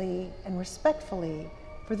 generously, and respectfully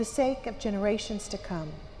for the sake of generations to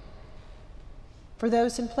come. For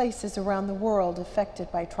those in places around the world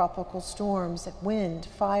affected by tropical storms, wind,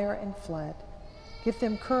 fire, and flood, give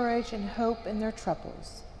them courage and hope in their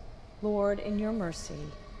troubles. Lord, in your mercy.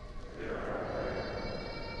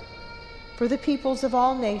 For the peoples of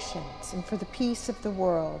all nations and for the peace of the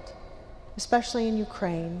world, especially in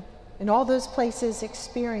Ukraine and all those places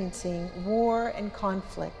experiencing war and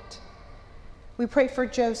conflict, we pray for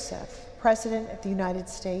Joseph, President of the United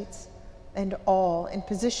States, and all in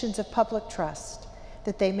positions of public trust,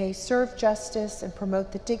 that they may serve justice and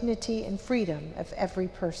promote the dignity and freedom of every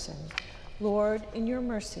person. Lord, in your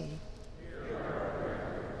mercy.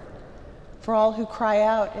 For all who cry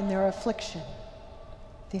out in their affliction,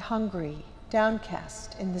 the hungry,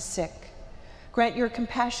 downcast, and the sick, grant your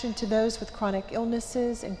compassion to those with chronic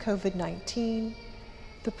illnesses and COVID-19,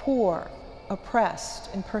 the poor, oppressed,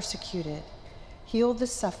 and persecuted. Heal the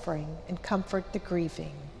suffering and comfort the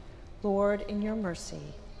grieving. Lord, in your mercy.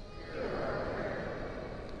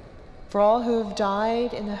 For all who have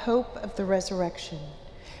died in the hope of the resurrection,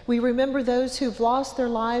 we remember those who have lost their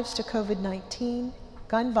lives to COVID-19,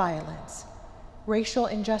 gun violence, racial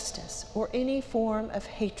injustice, or any form of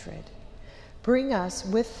hatred. Bring us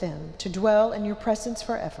with them to dwell in your presence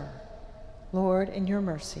forever. Lord, in your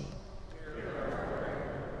mercy.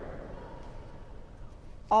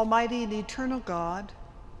 Almighty and eternal God,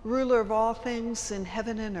 ruler of all things in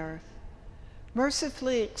heaven and earth,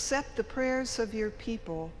 mercifully accept the prayers of your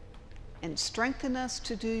people and strengthen us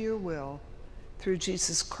to do your will, through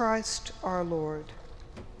Jesus Christ our Lord.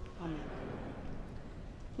 Amen.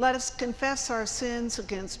 Let us confess our sins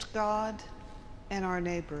against God and our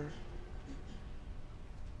neighbor.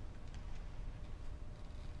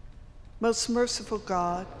 Most merciful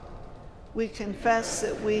God, we confess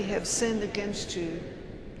that we have sinned against you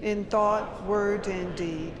in thought, word, and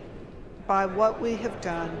deed, by what we have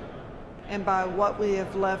done and by what we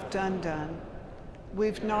have left undone.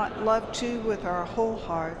 We've not loved you with our whole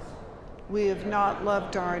heart. We have not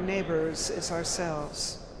loved our neighbors as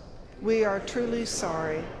ourselves. We are truly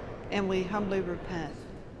sorry, and we humbly repent.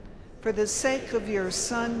 For the sake of your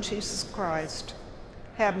Son, Jesus Christ,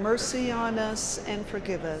 have mercy on us and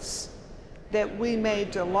forgive us, that we may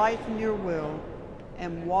delight in your will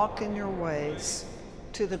and walk in your ways,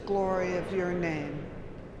 to the glory of your name.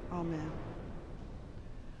 Amen.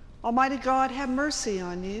 Almighty God, have mercy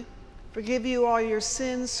on you, forgive you all your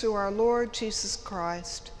sins through our Lord Jesus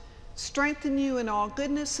Christ, strengthen you in all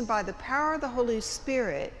goodness, and by the power of the Holy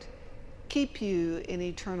Spirit, keep you in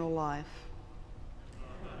eternal life.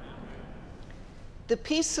 The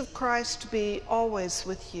peace of Christ be always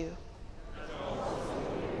with you.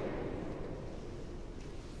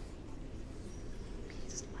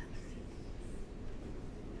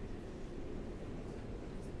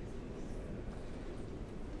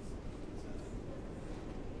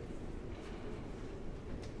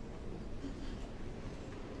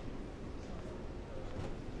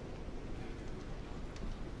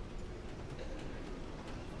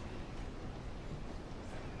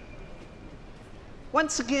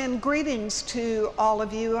 Once again, greetings to all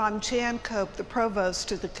of you. I'm Jan Cope, the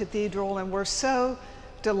provost of the cathedral, and we're so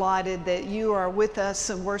delighted that you are with us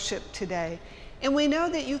in worship today. And we know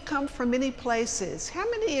that you come from many places. How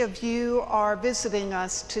many of you are visiting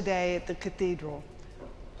us today at the cathedral?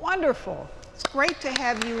 Wonderful. It's great to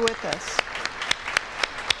have you with us.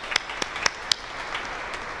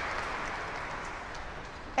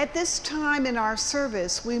 At this time in our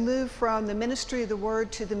service, we move from the ministry of the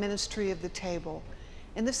word to the ministry of the table.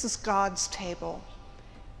 And this is God's table.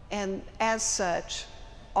 And as such,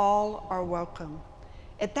 all are welcome.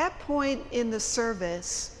 At that point in the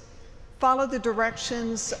service, follow the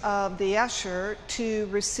directions of the usher to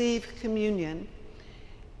receive communion.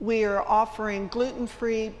 We are offering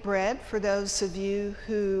gluten-free bread for those of you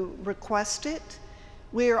who request it.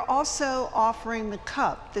 We are also offering the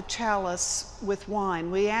cup, the chalice with wine.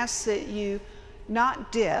 We ask that you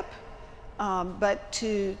not dip, but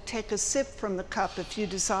to take a sip from the cup if you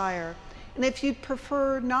desire. And if you'd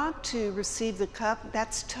prefer not to receive the cup,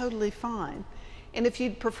 that's totally fine. And if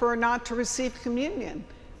you'd prefer not to receive communion,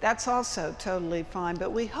 that's also totally fine.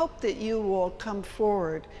 But we hope that you will come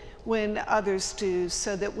forward when others do,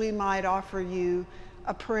 so that we might offer you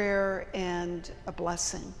a prayer and a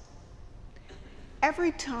blessing.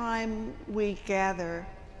 Every time we gather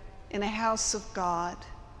in a house of God,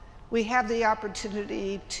 we have the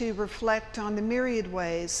opportunity to reflect on the myriad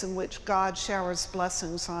ways in which God showers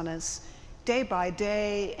blessings on us day by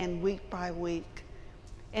day and week by week.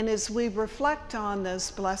 And as we reflect on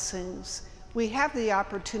those blessings, we have the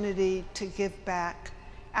opportunity to give back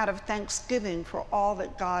out of thanksgiving for all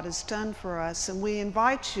that God has done for us. And we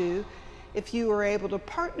invite you, if you are able to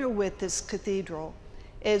partner with this cathedral,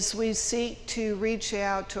 as we seek to reach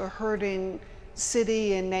out to a hurting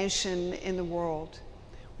city and nation in the world.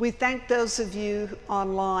 We thank those of you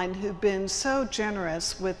online who've been so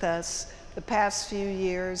generous with us the past few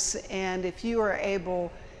years, and if you are able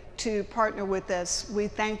to partner with us, we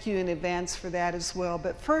thank you in advance for that as well.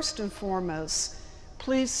 But first and foremost,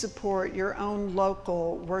 please support your own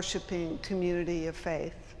local worshiping community of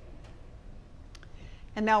faith.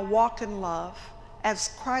 And now walk in love as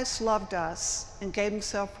Christ loved us and gave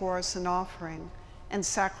himself for us an offering and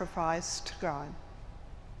sacrifice to God.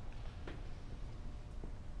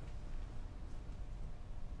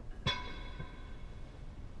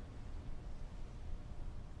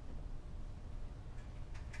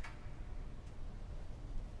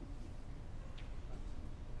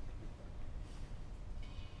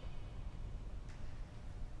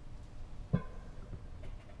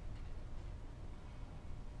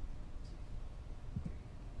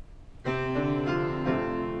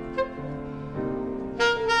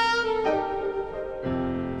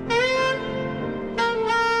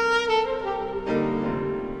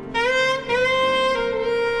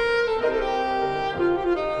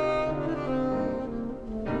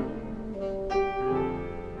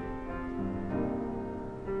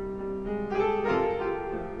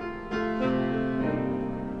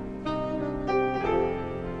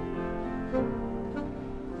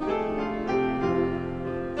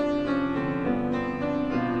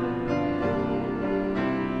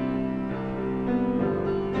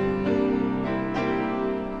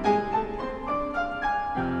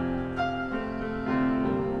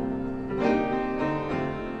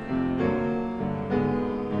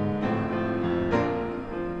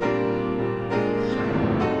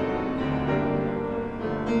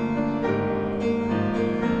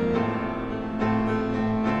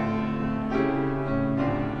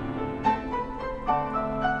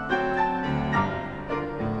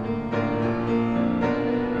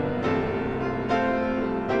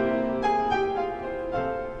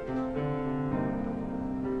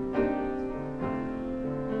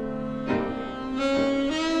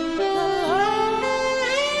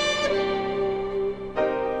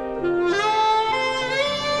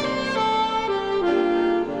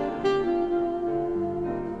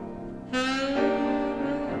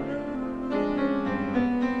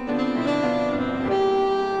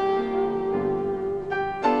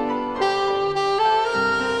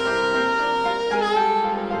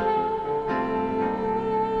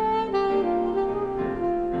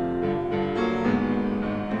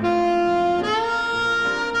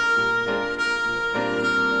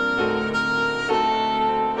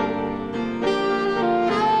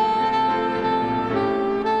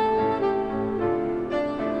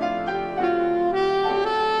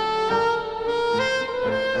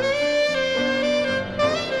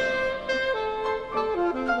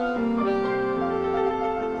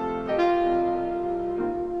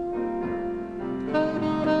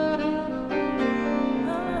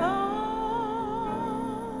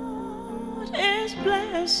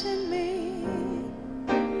 blessing me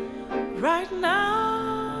right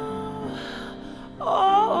now.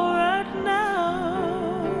 Oh, right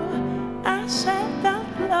now. I said that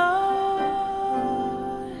Lord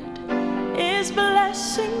is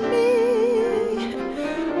blessing me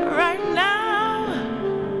right now.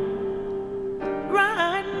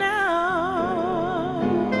 Right now.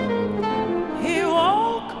 He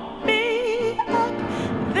woke me up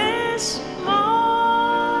this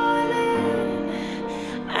morning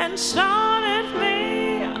and started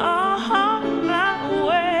me on my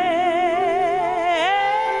way.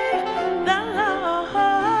 The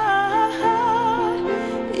Lord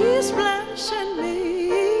is blessing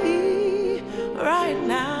me right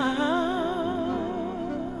now.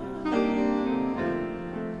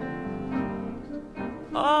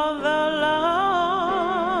 Oh, the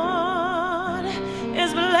Lord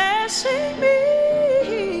is blessing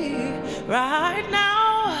me right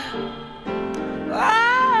now,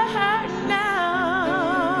 right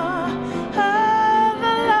now. Oh,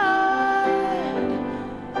 the Lord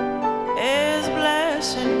is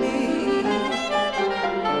blessing me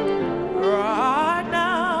right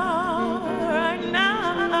now, right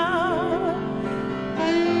now.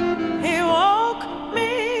 He woke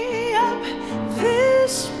me up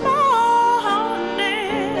this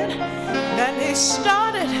morning, and He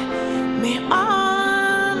started me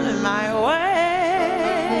on my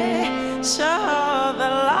way. So the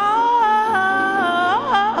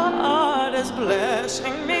Lord is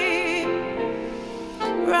blessing me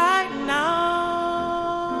right now.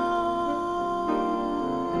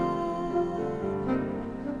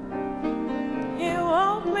 He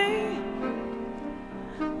woke me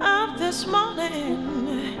up this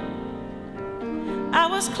morning. I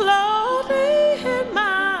was clothed in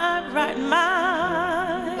my right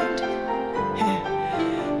mind.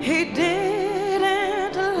 He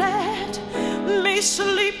didn't let me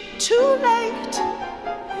sleep too late.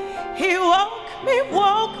 He woke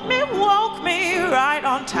me right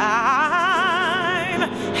on time.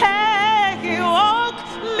 Hey, He woke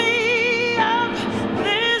me up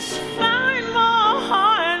this fine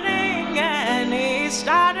morning, and He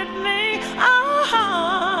started me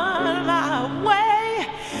on my way.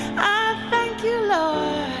 I thank you,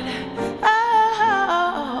 Lord.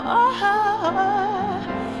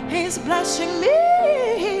 He's blessing me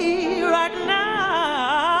right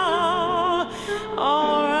now.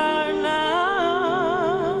 Oh, right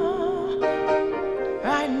now.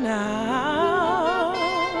 Right now.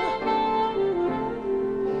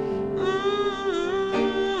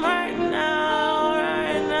 Right now,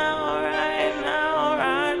 right now, right now,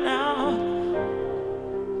 right now.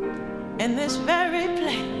 In this very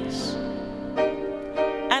place,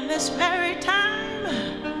 and this very time,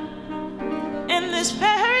 in this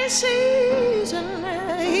very season,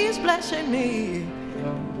 He's blessing me.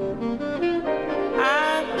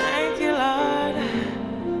 I thank you, Lord,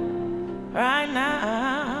 right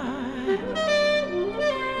now,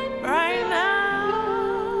 right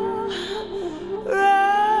now,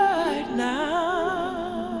 right now.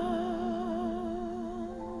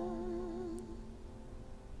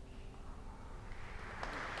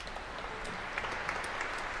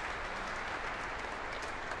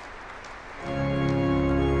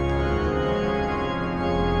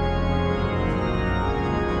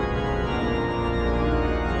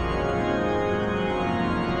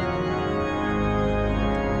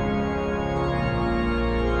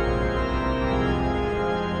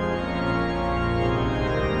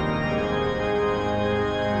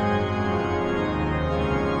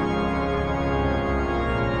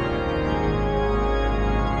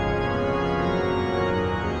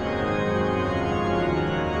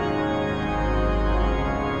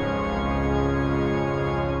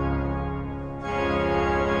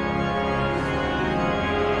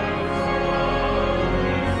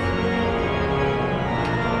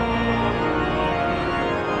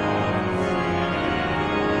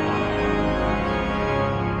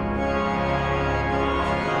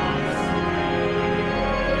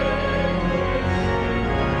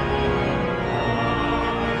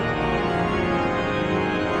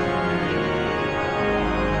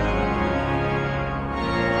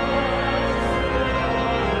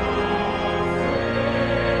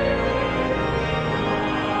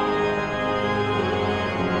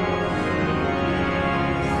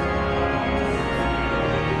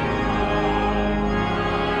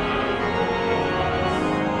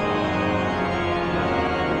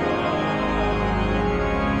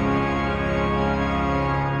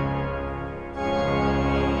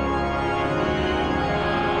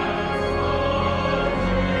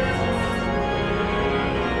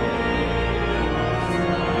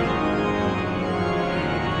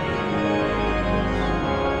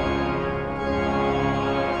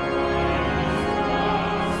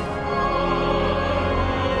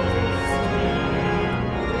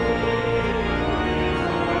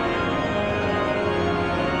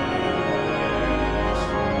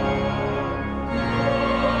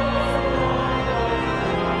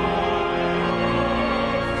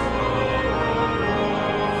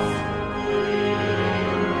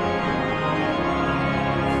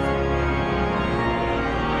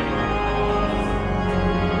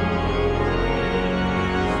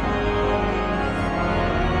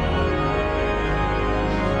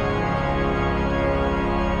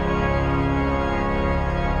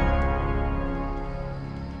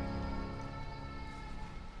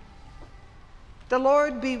 The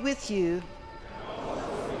Lord be with you.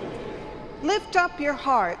 Lift up your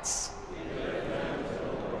hearts.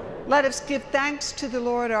 Let us give thanks to the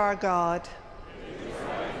Lord our God.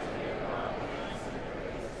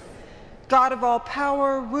 God of all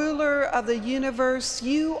power, ruler of the universe,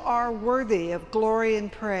 you are worthy of glory and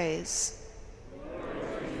praise.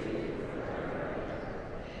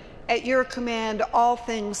 At your command, all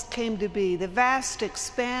things came to be. The vast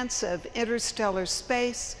expanse of interstellar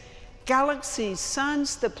space, galaxies,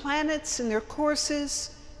 suns, the planets and their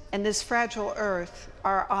courses, and this fragile earth,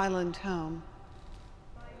 our island home.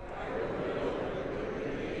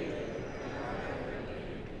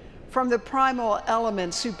 From the primal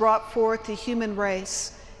elements who brought forth the human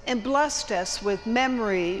race and blessed us with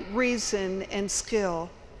memory, reason, and skill.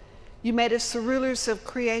 You made us the rulers of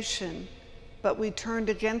creation, but we turned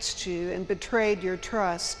against you and betrayed your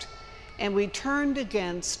trust, and we turned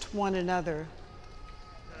against one another.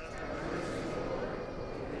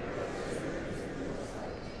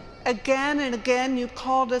 Again and again you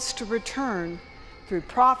called us to return. Through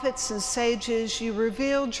prophets and sages you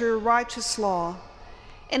revealed your righteous law.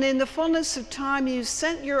 And in the fullness of time, you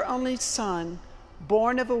sent your only Son,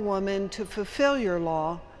 born of a woman, to fulfill your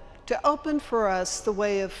law, to open for us the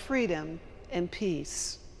way of freedom and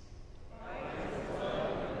peace.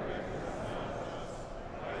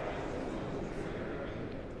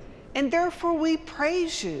 And therefore we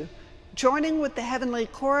praise you, joining with the heavenly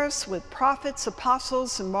chorus, with prophets,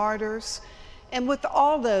 apostles, and martyrs, and with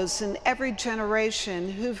all those in every generation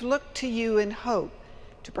who've looked to you in hope,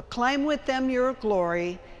 to proclaim with them your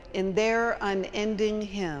glory in their unending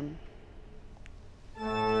hymn.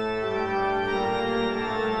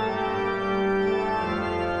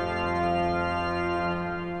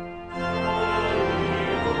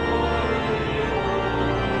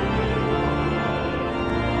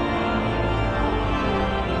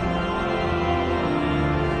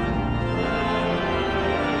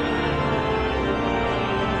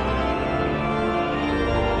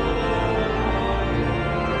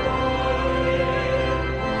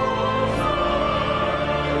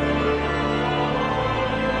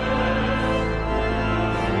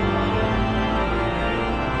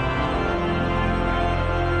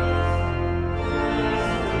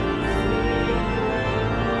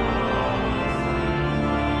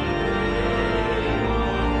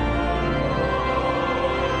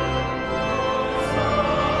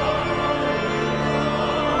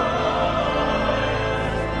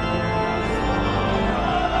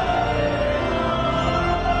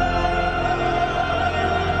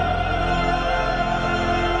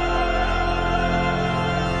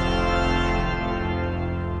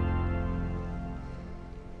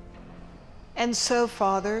 And so,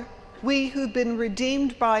 Father, we who've been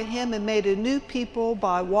redeemed by him and made a new people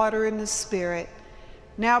by water and the Spirit,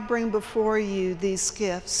 now bring before you these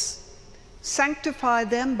gifts. Sanctify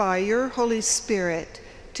them by your Holy Spirit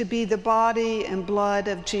to be the body and blood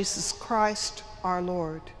of Jesus Christ, our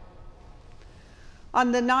Lord.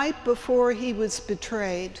 On the night before he was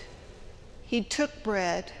betrayed, he took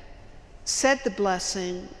bread, said the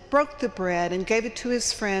blessing, broke the bread, and gave it to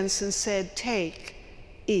his friends and said, "Take,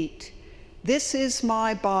 eat. This is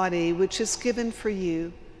my body, which is given for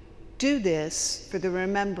you. Do this for the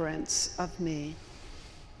remembrance of me."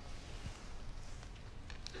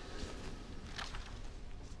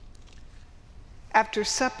 After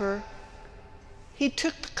supper, he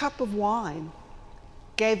took the cup of wine,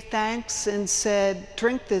 gave thanks, and said,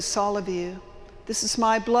 "Drink this, all of you. This is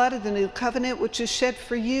my blood of the new covenant, which is shed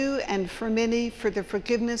for you and for many for the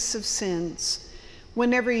forgiveness of sins.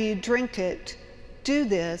 Whenever you drink it, do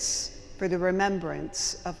this for the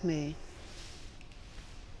remembrance of me."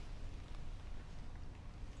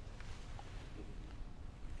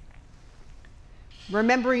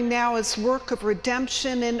 Remembering now his work of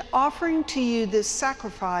redemption and offering to you this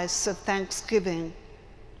sacrifice of thanksgiving.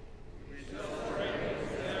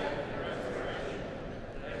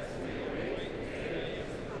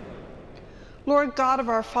 Lord God of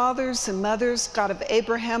our fathers and mothers, God of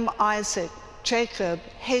Abraham, Isaac, Jacob,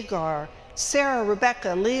 Hagar, Sarah,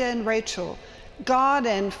 Rebecca, Leah, and Rachel, God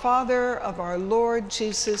and Father of our Lord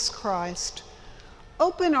Jesus Christ,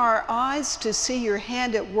 open our eyes to see your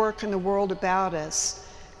hand at work in the world about us.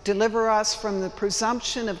 Deliver us from the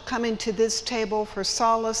presumption of coming to this table for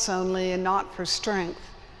solace only and not for strength,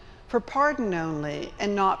 for pardon only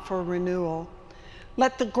and not for renewal.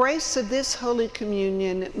 Let the grace of this Holy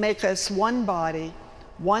Communion make us one body,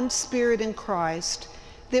 one spirit in Christ,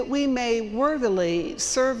 that we may worthily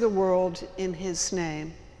serve the world in his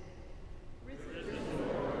name.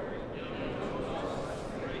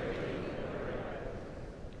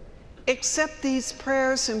 Accept these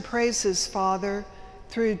prayers and praises, Father,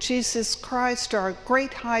 through Jesus Christ, our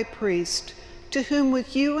great high priest, to whom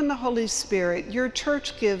with you and the Holy Spirit your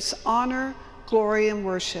church gives honor, glory, and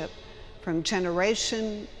worship from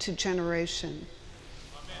generation to generation.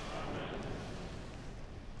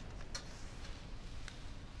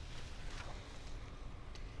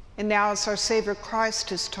 And now, as our Savior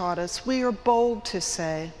Christ has taught us, we are bold to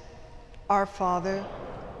say, Our Father,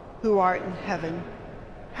 who art in heaven,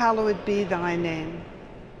 hallowed be thy name.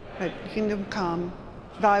 Thy kingdom come,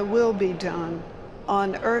 thy will be done,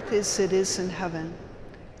 on earth as it is in heaven.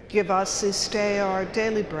 Give us this day our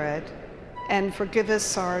daily bread, and forgive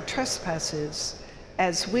us our trespasses,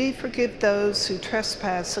 as we forgive those who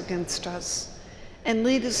trespass against us. And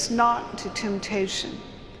lead us not into temptation,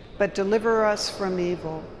 but deliver us from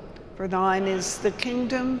evil. For thine is the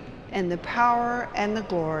kingdom, and the power, and the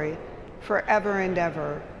glory, forever and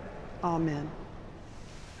ever. Amen.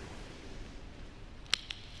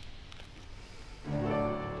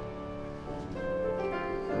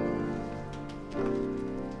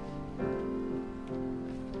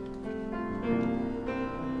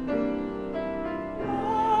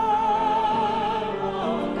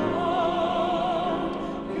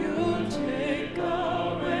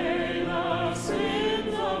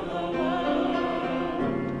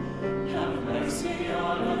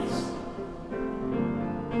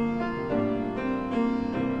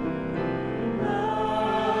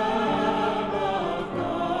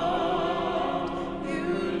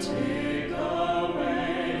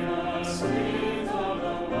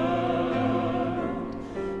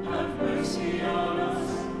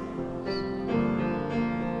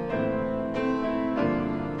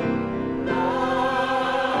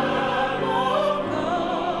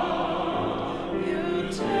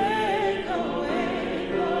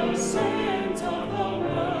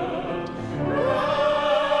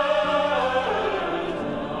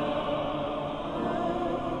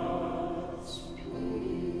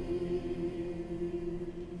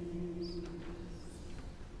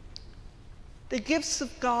 The gifts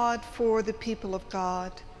of God for the people of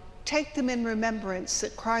God. Take them in remembrance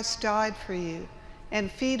that Christ died for you, and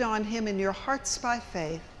feed on him in your hearts by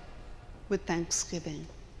faith with thanksgiving.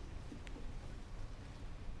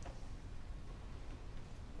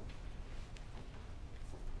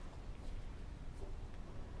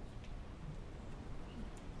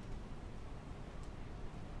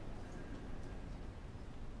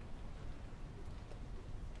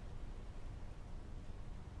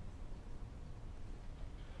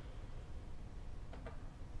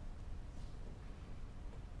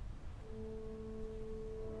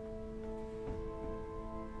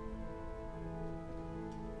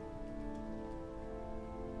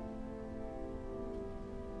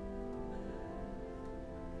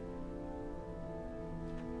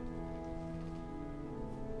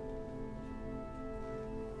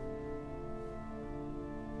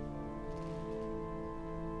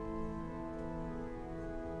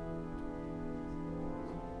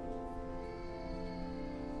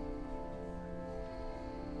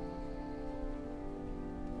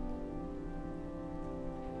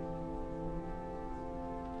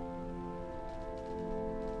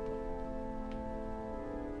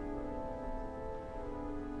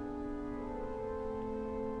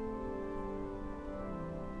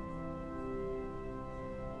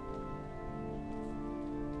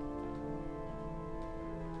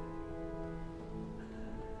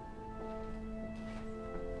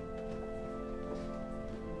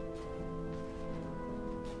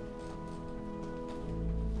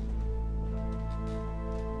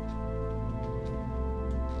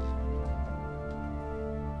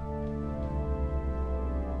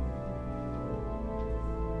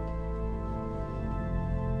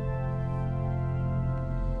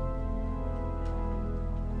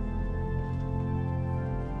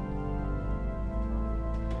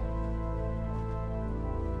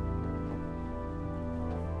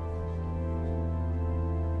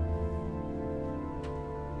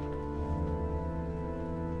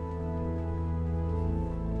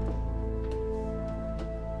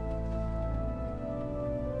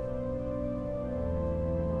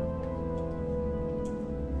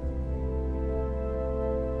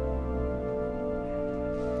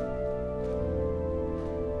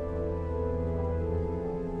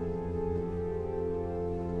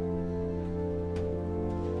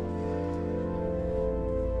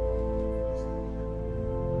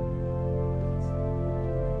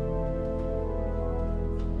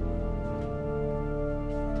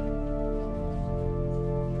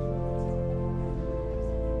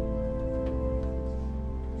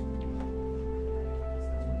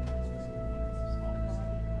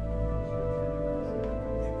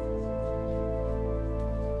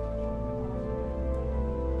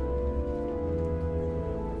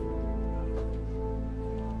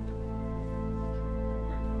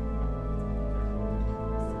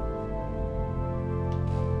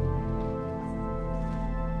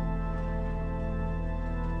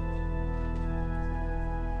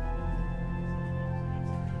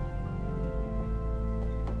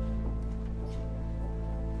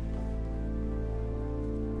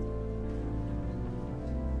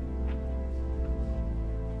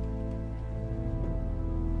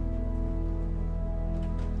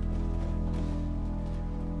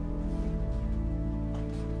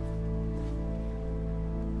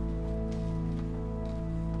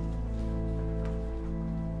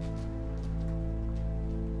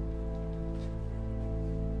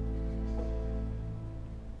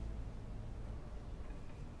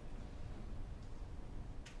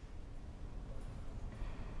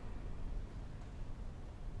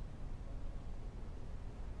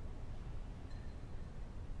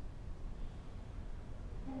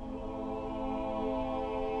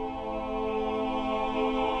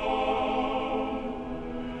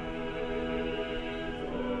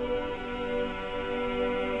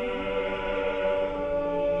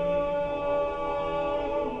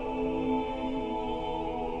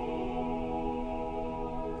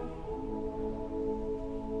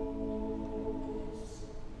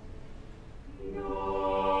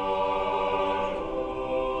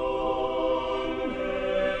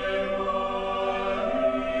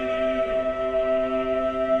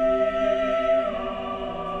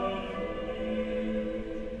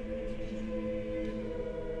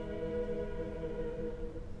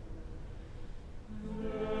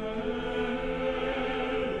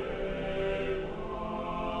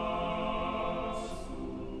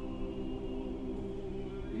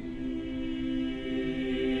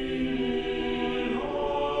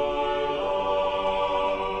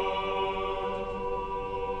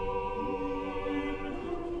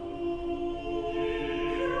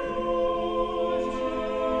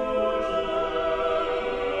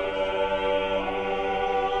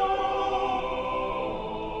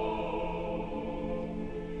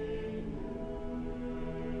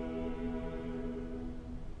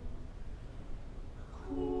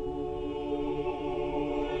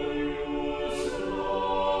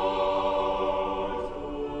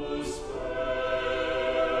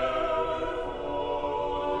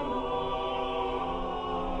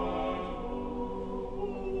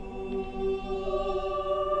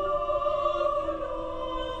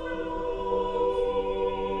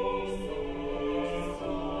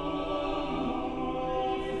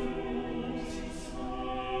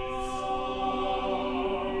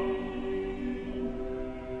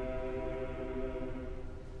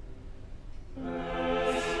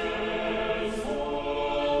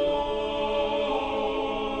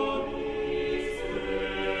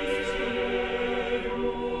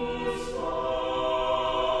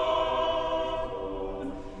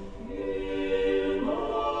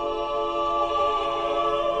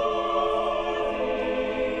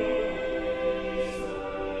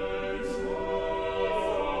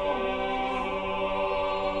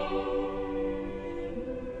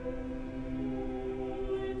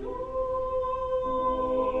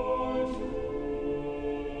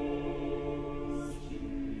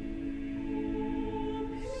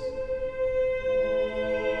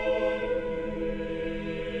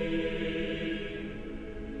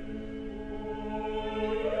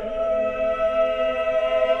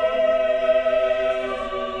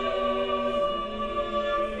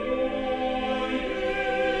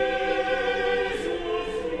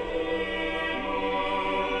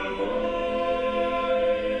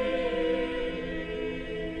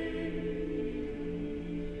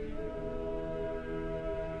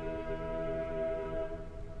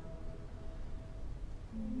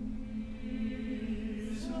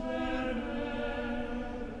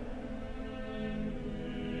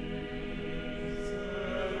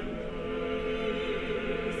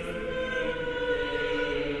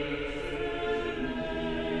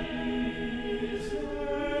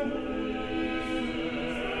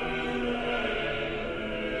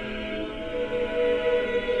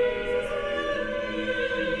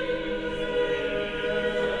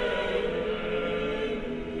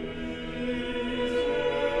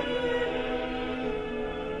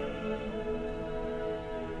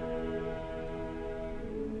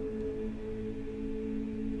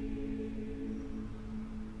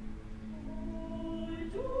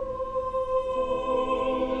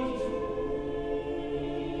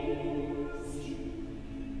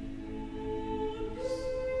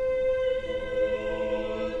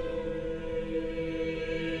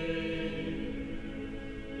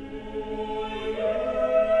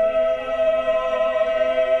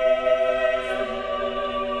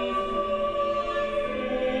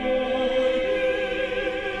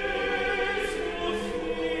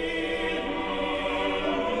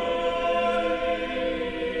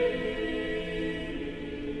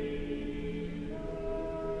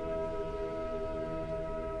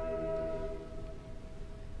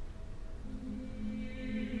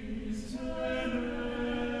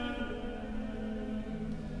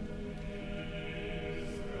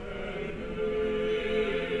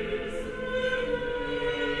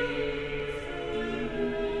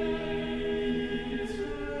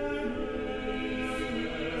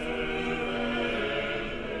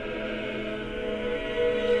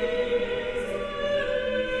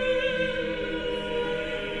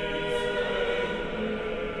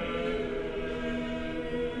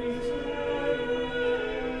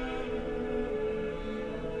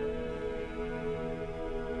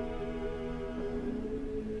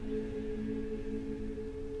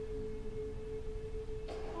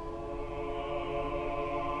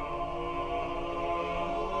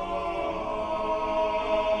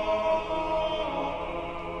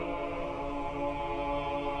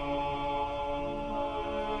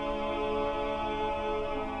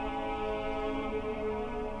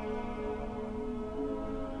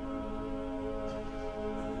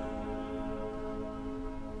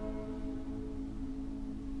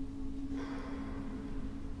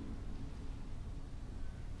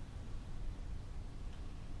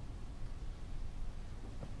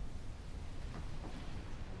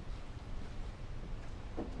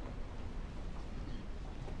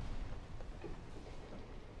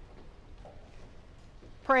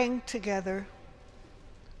 Praying together.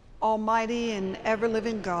 Almighty and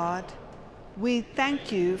ever-living God, we thank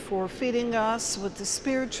you for feeding us with the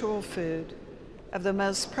spiritual food of the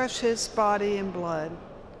most precious body and blood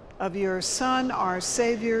of your Son, our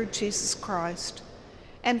Savior, Jesus Christ,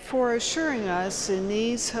 and for assuring us in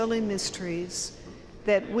these holy mysteries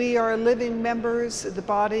that we are living members of the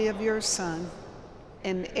body of your Son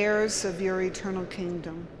and heirs of your eternal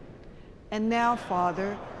kingdom. And now,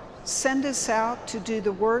 Father, send us out to do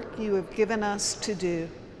the work you have given us to do,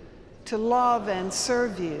 to love and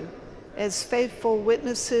serve you as faithful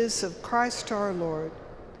witnesses of Christ our Lord.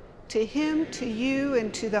 To him, to you,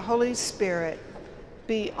 and to the Holy Spirit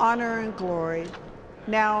be honor and glory,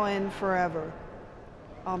 now and forever.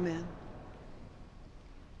 Amen.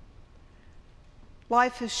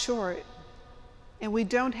 Life is short, and we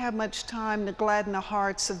don't have much time to gladden the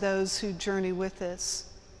hearts of those who journey with us.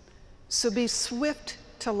 So be swift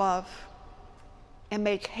to love and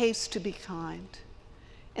make haste to be kind.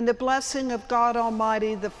 And the blessing of God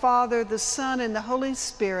Almighty, the Father, the Son, and the Holy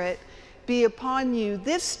Spirit be upon you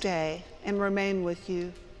this day and remain with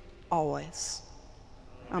you always.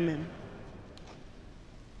 Amen.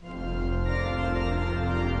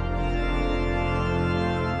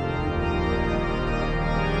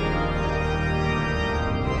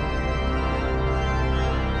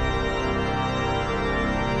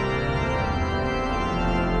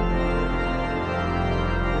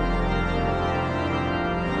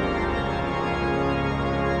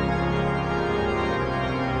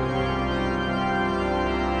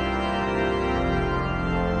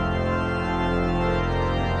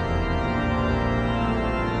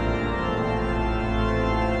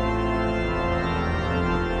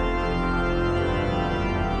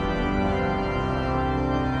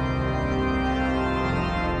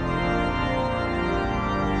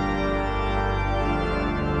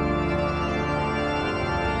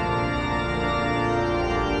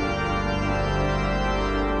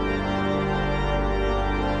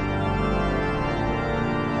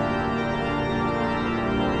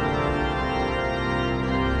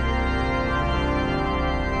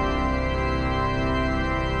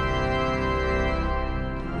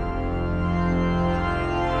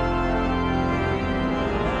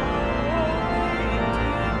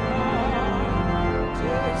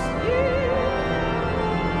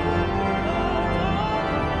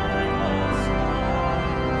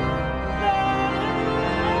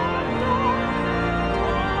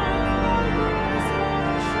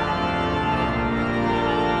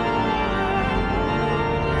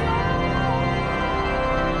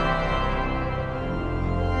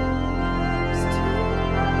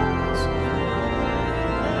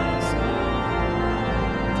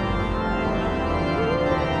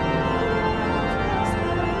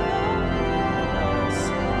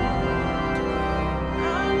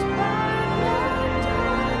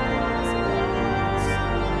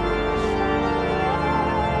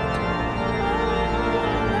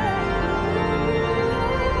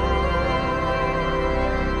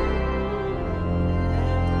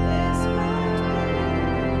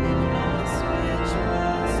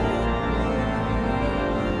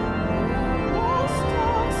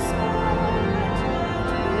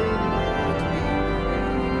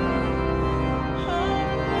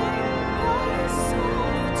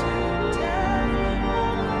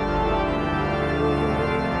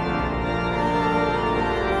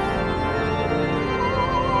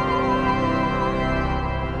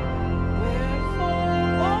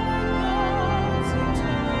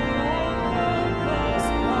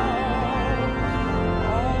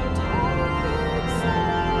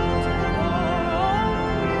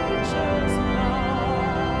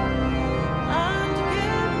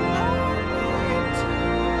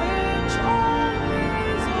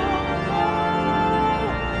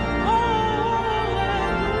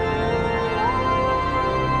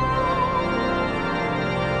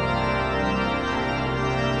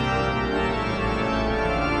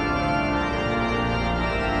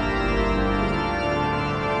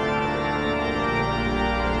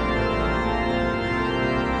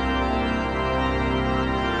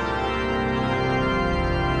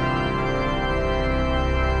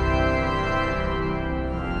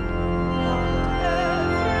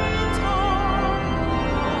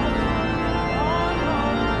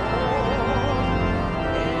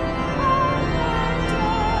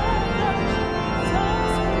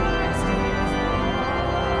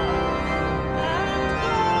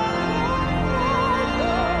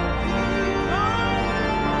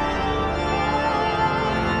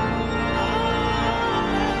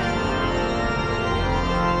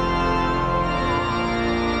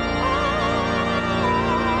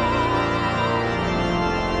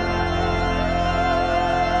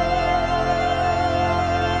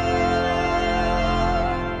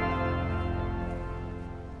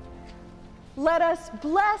 us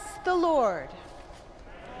bless the Lord.